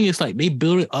 That's the only thing. It's like they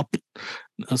build it up.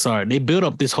 I'm sorry, they build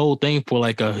up this whole thing for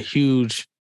like a huge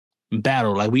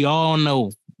battle. Like we all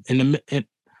know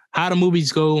how the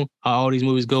movies go, how all these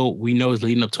movies go. We know it's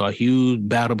leading up to a huge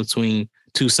battle between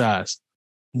two sides.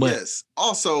 But yes.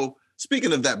 Also,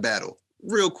 speaking of that battle,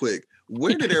 real quick,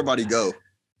 where did everybody go?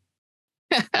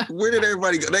 Where did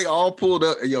everybody go? They all pulled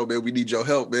up. Yo, man, we need your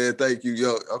help, man. Thank you.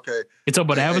 Yo, okay. It's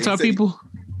about the Avatar people.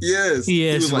 Yes.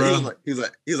 Yes, bro. He was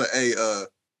like, hey,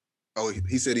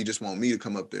 he said he just want me to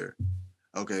come up there.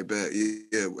 Okay, bet.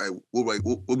 Yeah,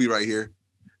 we'll be right here.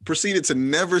 Proceeded to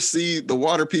never see the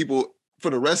water people for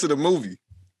the rest of the movie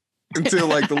until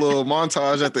like the little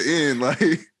montage at the end. Like,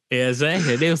 yeah,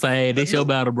 exactly. They was like, hey, this your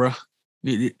battle, bro.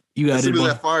 You got as it. soon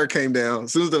as that fire came down,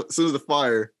 as soon as the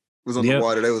fire was on the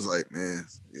water, they was like, man,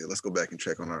 yeah, let's go back and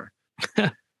check on our.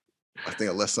 I think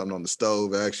I left something on the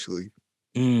stove actually.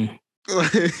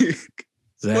 Exactly.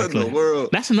 What in the world?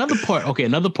 That's another part. Okay,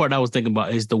 another part I was thinking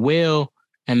about is the whale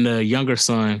and the younger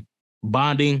son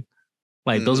bonding.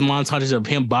 Like those montages of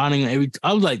him bonding.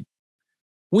 I was like,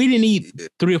 we didn't need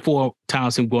 3 or 4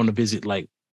 times him going to visit. Like,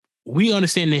 we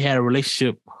understand they had a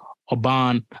relationship, a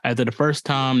bond. After the first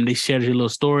time they shared a little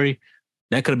story,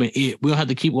 that could have been it. We don't have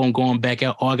to keep on going back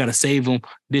out. Oh, I gotta save him.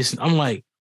 This, I'm like,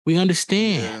 we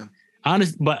understand. Yeah.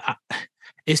 But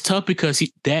it's tough because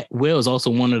that whale is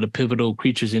also one of the pivotal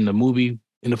creatures in the movie,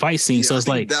 in the fight scene. So it's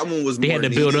like that one was they had to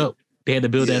build up. They had to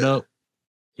build that up.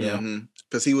 Yeah,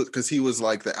 because he was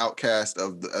like the outcast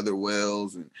of the other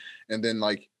whales, and then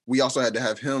like we also had to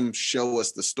have him show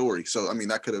us the story. So I mean,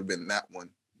 that could have been that one.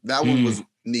 That one was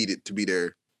needed to be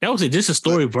there. That was just a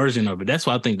story version of it. That's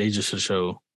why I think they just should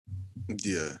show.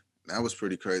 Yeah, that was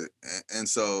pretty crazy. And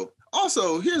so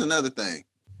also here's another thing: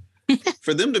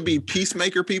 for them to be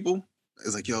peacemaker people.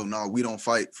 It's like, yo, no, we don't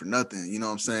fight for nothing. You know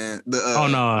what I'm saying? I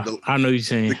know what you're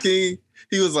saying. The king,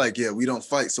 he was like, yeah, we don't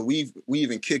fight. So we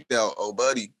even kicked out old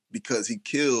buddy because he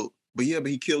killed. But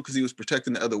he killed because he was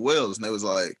protecting the other whales. And they was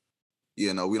like,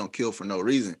 yeah, no, we don't kill for no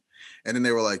reason. And then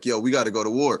they were like, yo, we got to go to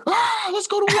war. Let's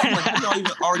go to war. Like, we don't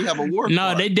even already have a war.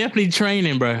 No, they definitely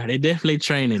training, bro. They definitely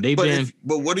training.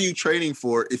 But what are you training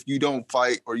for if you don't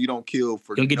fight or you don't kill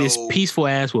for? You'll get this peaceful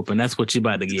ass whooping. That's what you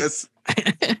about to get.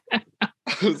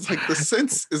 It's like the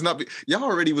sense is not. Y'all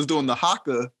already was doing the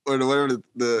haka or whatever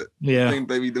the thing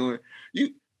they be doing.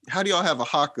 How do y'all have a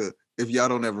haka if y'all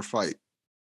don't ever fight?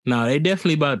 No, they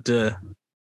definitely about to.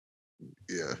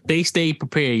 Yeah, they stay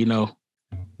prepared. You know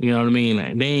what I mean.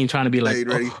 Like, they ain't trying to be like,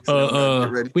 ready.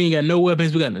 We ain't got no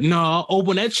weapons. We got no.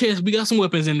 Open that chest. We got some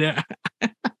weapons in there.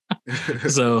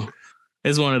 So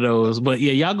it's one of those. But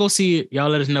yeah, y'all go see it. Y'all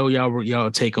let us know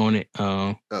y'all take on it.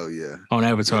 On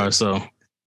Avatar. Yeah. So.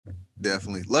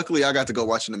 Definitely. Luckily, I got to go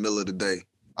watch in the middle of the day.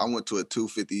 I went to a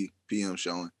 2:50 p.m.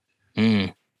 showing. Yeah,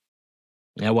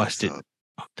 I watched it.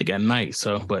 I think at night.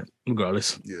 So, but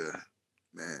regardless. Yeah,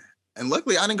 man. And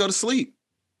luckily, I didn't go to sleep.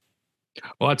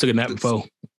 Oh, I took a nap before.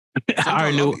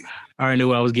 I already knew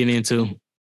what I was getting into.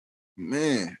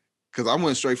 Man, because I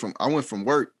went from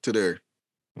work to there.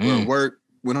 Work,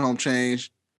 went home,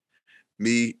 changed.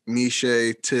 Me,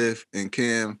 Shay, Tiff, and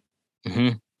Cam.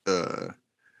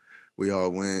 We all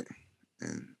went,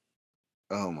 and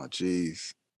oh my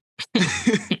geez.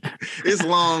 It's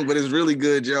long, but it's really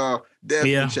good, y'all.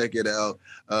 Definitely check it out.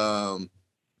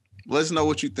 Let us know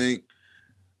what you think.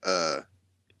 I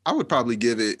would probably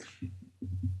give it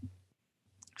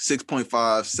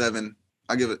 6.5, 7.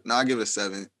 I give it a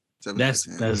 7. That's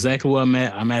exactly where I'm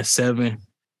at. I'm at 7.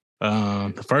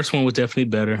 The first one was definitely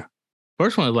better.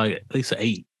 First one was like at least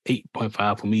an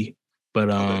 8.5 for me. But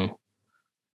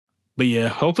But yeah,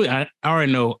 hopefully I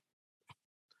already know.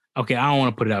 Okay, I don't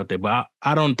want to put it out there, but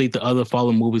I don't think the other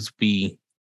following movies be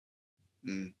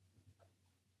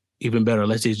even better.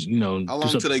 Let's just, how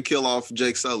long till they kill off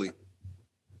Jake Sully?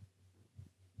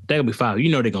 That'll be 5.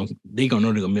 You know they're gonna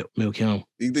milk him.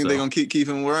 You think they're gonna keep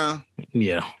him around?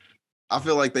 Yeah. I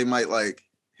feel like they might like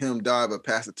him die, but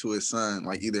pass it to his son,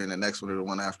 like either in the next one or the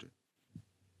one after.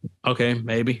 Okay,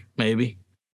 maybe.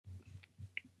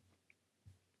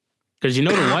 Because the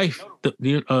wife,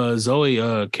 the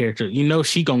Zoe character,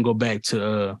 she gonna go back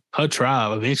to her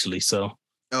tribe eventually. So.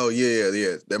 Oh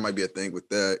yeah. That might be a thing with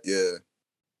that. Yeah.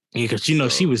 Yeah,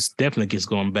 because she was definitely just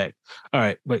going back. All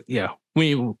right, but yeah,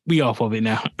 we off of it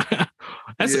now.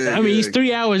 It's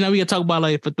 3 hours now. We gotta talk about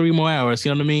like for 3 more hours.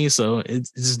 You know what I mean? So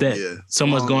it's just that so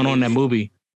much going on in that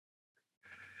movie.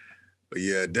 But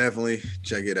yeah, definitely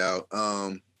check it out.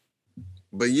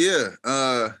 But yeah,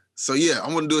 so yeah,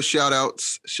 I'm gonna do a shout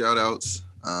outs. As y'all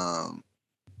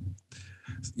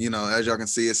can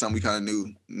see, it's something we kind of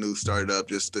new started up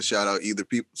just to shout out either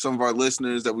some of our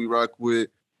listeners that we rock with,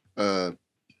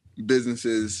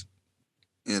 businesses,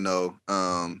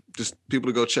 just people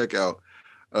to go check out.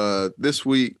 This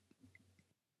week,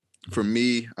 for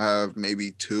me, I have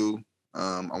maybe two.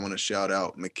 I want to shout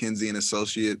out McKinsey and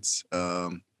Associates,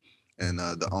 and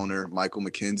the owner, Michael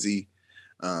McKenzie.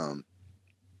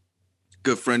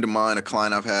 Good friend of mine, a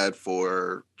client I've had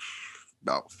for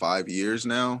about 5 years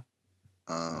now.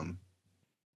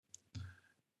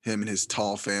 Him and his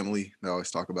tall family, they always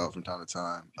talk about from time to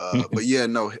time. But yeah,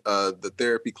 no, the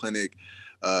therapy clinic,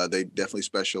 they definitely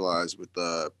specialize with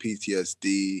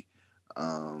PTSD.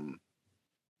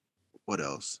 What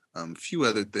else? A few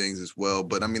other things as well.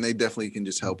 But I mean, they definitely can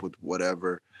just help with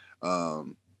whatever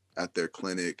at their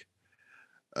clinic.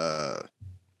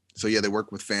 So yeah, they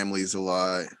work with families a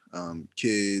lot,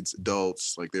 kids,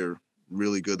 adults. Like, they're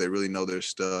really good. They really know their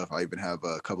stuff. I even have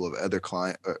a couple of other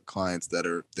clients that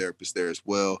are therapists there as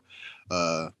well.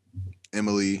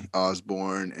 Emily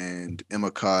Osborne and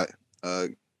Emma Cott,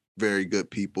 very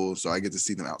good people. So I get to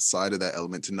see them outside of that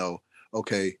element to know,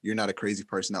 okay, you're not a crazy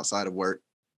person outside of work.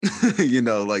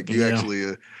 Like, you're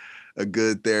actually a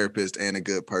good therapist and a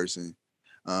good person.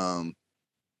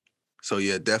 So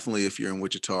yeah, definitely if you're in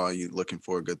Wichita and you're looking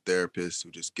for a good therapist who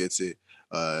just gets it,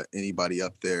 anybody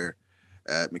up there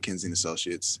at McKinsey and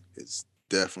Associates is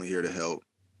definitely here to help.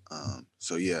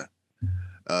 So yeah.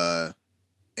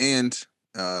 And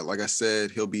like I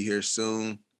said, he'll be here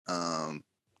soon.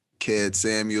 Ked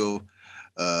Samuel,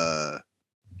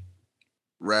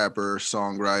 rapper,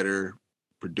 songwriter,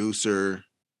 producer,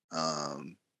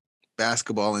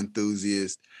 basketball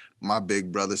enthusiast, my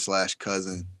big brother /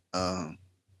 cousin.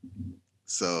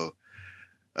 So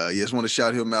just want to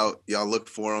shout him out. Y'all look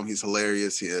for him. He's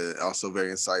hilarious. He also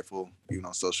very insightful, even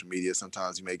on social media.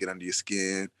 Sometimes you may get under your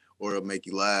skin or it'll make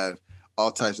you laugh.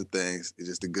 All types of things. He's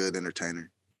just a good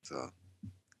entertainer. So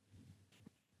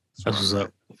that's what's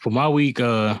up. For my week,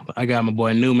 I got my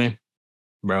boy Newman,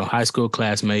 bro, high school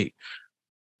classmate.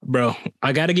 Bro,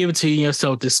 I got to give it to you,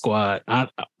 Celtics squad.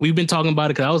 We've been talking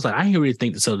about it because I was like, I didn't really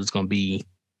think the Celtics going to be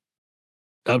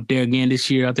up there again this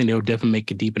year. I think they'll definitely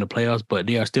make it deep in the playoffs, but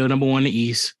they are still number one in the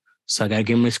East. So I got to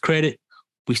give them his credit.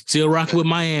 We still rocking with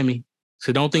Miami.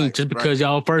 So don't think just because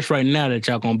y'all first right now that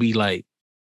y'all going to be like,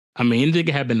 I mean, anything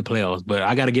can happen in the playoffs, but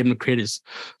I got to give them the credits.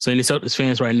 So any Celtics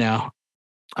fans right now,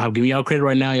 I'll give y'all credit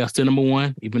right now. Y'all still number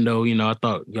one, even though, I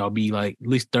thought y'all be like at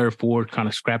least third, fourth, kind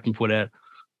of scrapping for that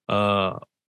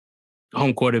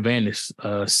home court advantage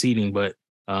seating. But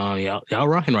y'all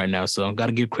rocking right now. So got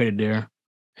to give credit there.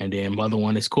 And then my other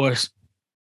one is, of course,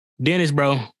 Dennis,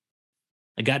 bro.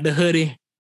 I got the hoodie.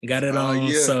 Got it on.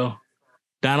 Yeah. So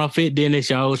Donald Fit Dennis,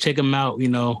 y'all check him out. He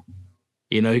got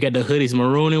the hoodies,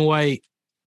 maroon and white.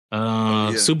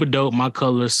 Super dope, my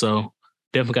colors. So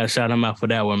definitely got to shout him out for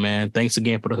that one, man. Thanks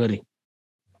again for the hoodie.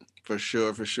 For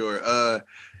sure.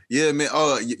 Yeah, man.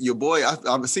 Oh, your boy,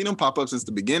 I've seen him pop up since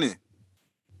the beginning,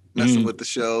 messing with the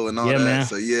show and all that. Man.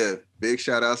 So yeah, big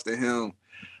shout outs to him.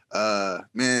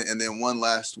 Man, and then one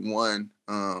last one,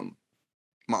 my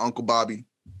Uncle Bobby.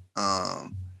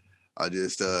 I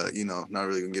just not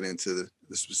really gonna get into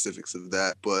the specifics of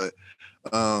that, but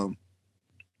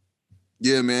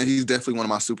yeah, man, he's definitely one of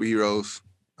my superheroes.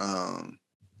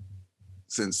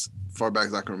 Since far back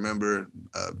as I can remember,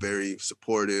 very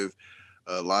supportive,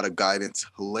 a lot of guidance,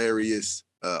 hilarious,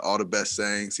 all the best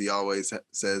sayings. He always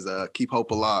says, keep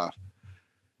hope alive.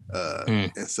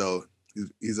 And so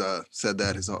he's said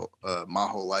that his whole my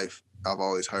whole life. I've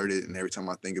always heard it, and every time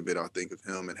I think of it, I think of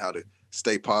him and how to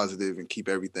stay positive and keep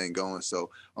everything going. So,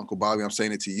 Uncle Bobby, I'm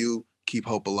saying it to you: keep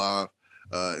hope alive,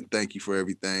 and thank you for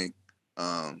everything.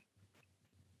 And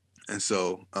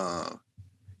so,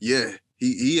 yeah,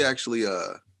 he actually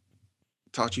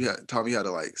taught me how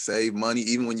to like save money,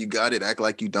 even when you got it. Act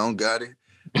like you don't got it.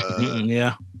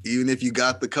 Yeah. Even if you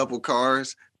got the couple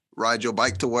cars, ride your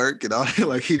bike to work and all.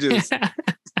 Like, he just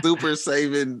super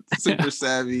saving, super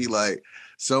savvy, like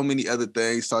so many other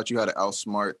things. Taught you how to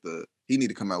outsmart he need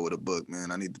to come out with a book,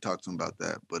 man. I need to talk to him about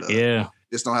that. But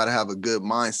just know how to have a good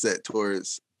mindset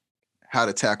towards how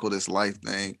to tackle this life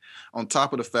thing. On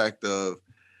top of the fact of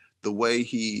the way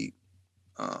he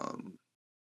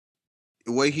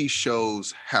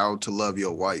shows how to love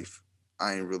your wife.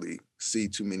 I ain't really see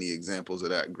too many examples of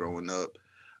that growing up.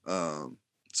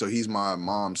 So he's my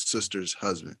mom's sister's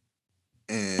husband.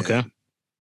 And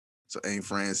so Aunt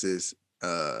Frances,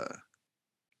 my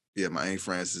Aunt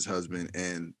Frances' husband.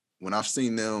 And when I've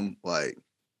seen them, like,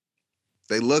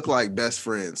 they look like best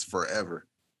friends forever.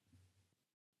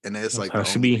 And it's like the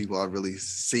only people I've really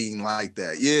seen like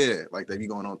that. Yeah, like they be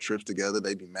going on trips together,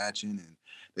 they be matching, and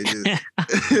they just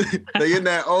they in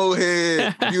that old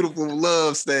head, beautiful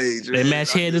love stage. They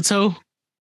match head to toe.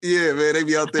 Yeah, man, they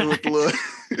be out there with the little.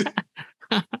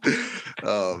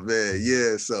 Oh man,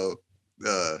 yeah. So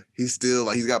he's still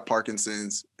like he's got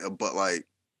Parkinson's, but like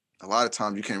a lot of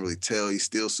times you can't really tell. He's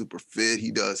still super fit.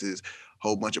 He does his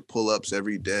whole bunch of pull-ups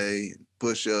every day, and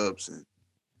push-ups,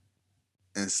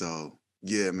 and so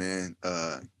yeah, man.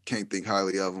 Can't think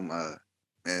highly of him. Man,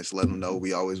 just let him know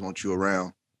we always want you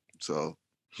around. So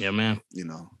yeah, man. You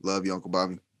know, love you, Uncle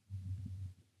Bobby.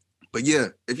 But yeah,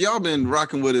 if y'all been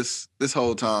rocking with us this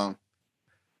whole time,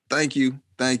 thank you.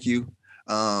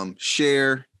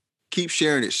 Share, keep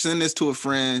sharing it. Send this to a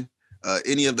friend.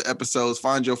 Any of the episodes,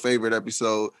 find your favorite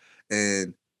episode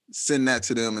and send that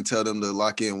to them and tell them to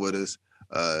lock in with us.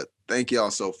 Thank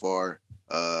y'all so far.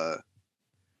 I've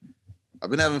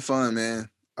been having fun, man.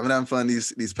 I've been having fun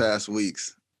these past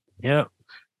weeks. Yep.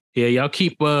 Yeah, y'all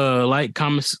keep like,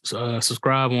 comment,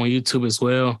 subscribe on YouTube as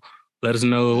well. Let us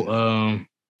know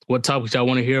what topics y'all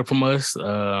want to hear from us.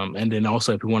 And then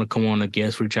also if you want to come on a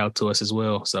guest, reach out to us as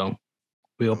well. So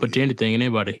we're open to anything and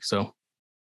anybody. So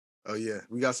oh yeah,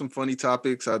 we got some funny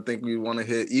topics I think we want to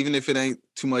hit, even if it ain't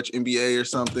too much NBA or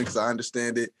something, because I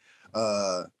understand it.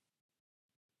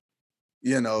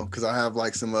 You know, because I have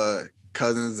like some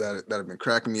cousins that have been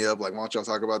cracking me up. Like, why don't y'all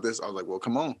talk about this? I was like, well,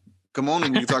 come on,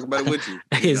 and we can talk about it with you.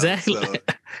 Exactly. So,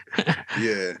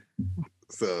 yeah.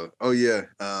 So, oh yeah.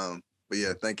 But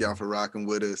yeah, thank y'all for rocking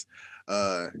with us.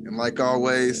 And like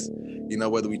always, you know,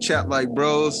 whether we chat like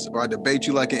bros or I debate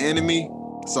you like an enemy,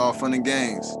 it's all fun and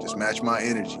games. Just match my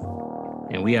energy.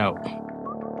 And we out.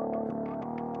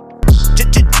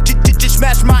 Just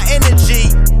match my energy.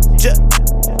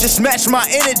 Just match my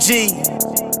energy.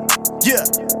 Yeah.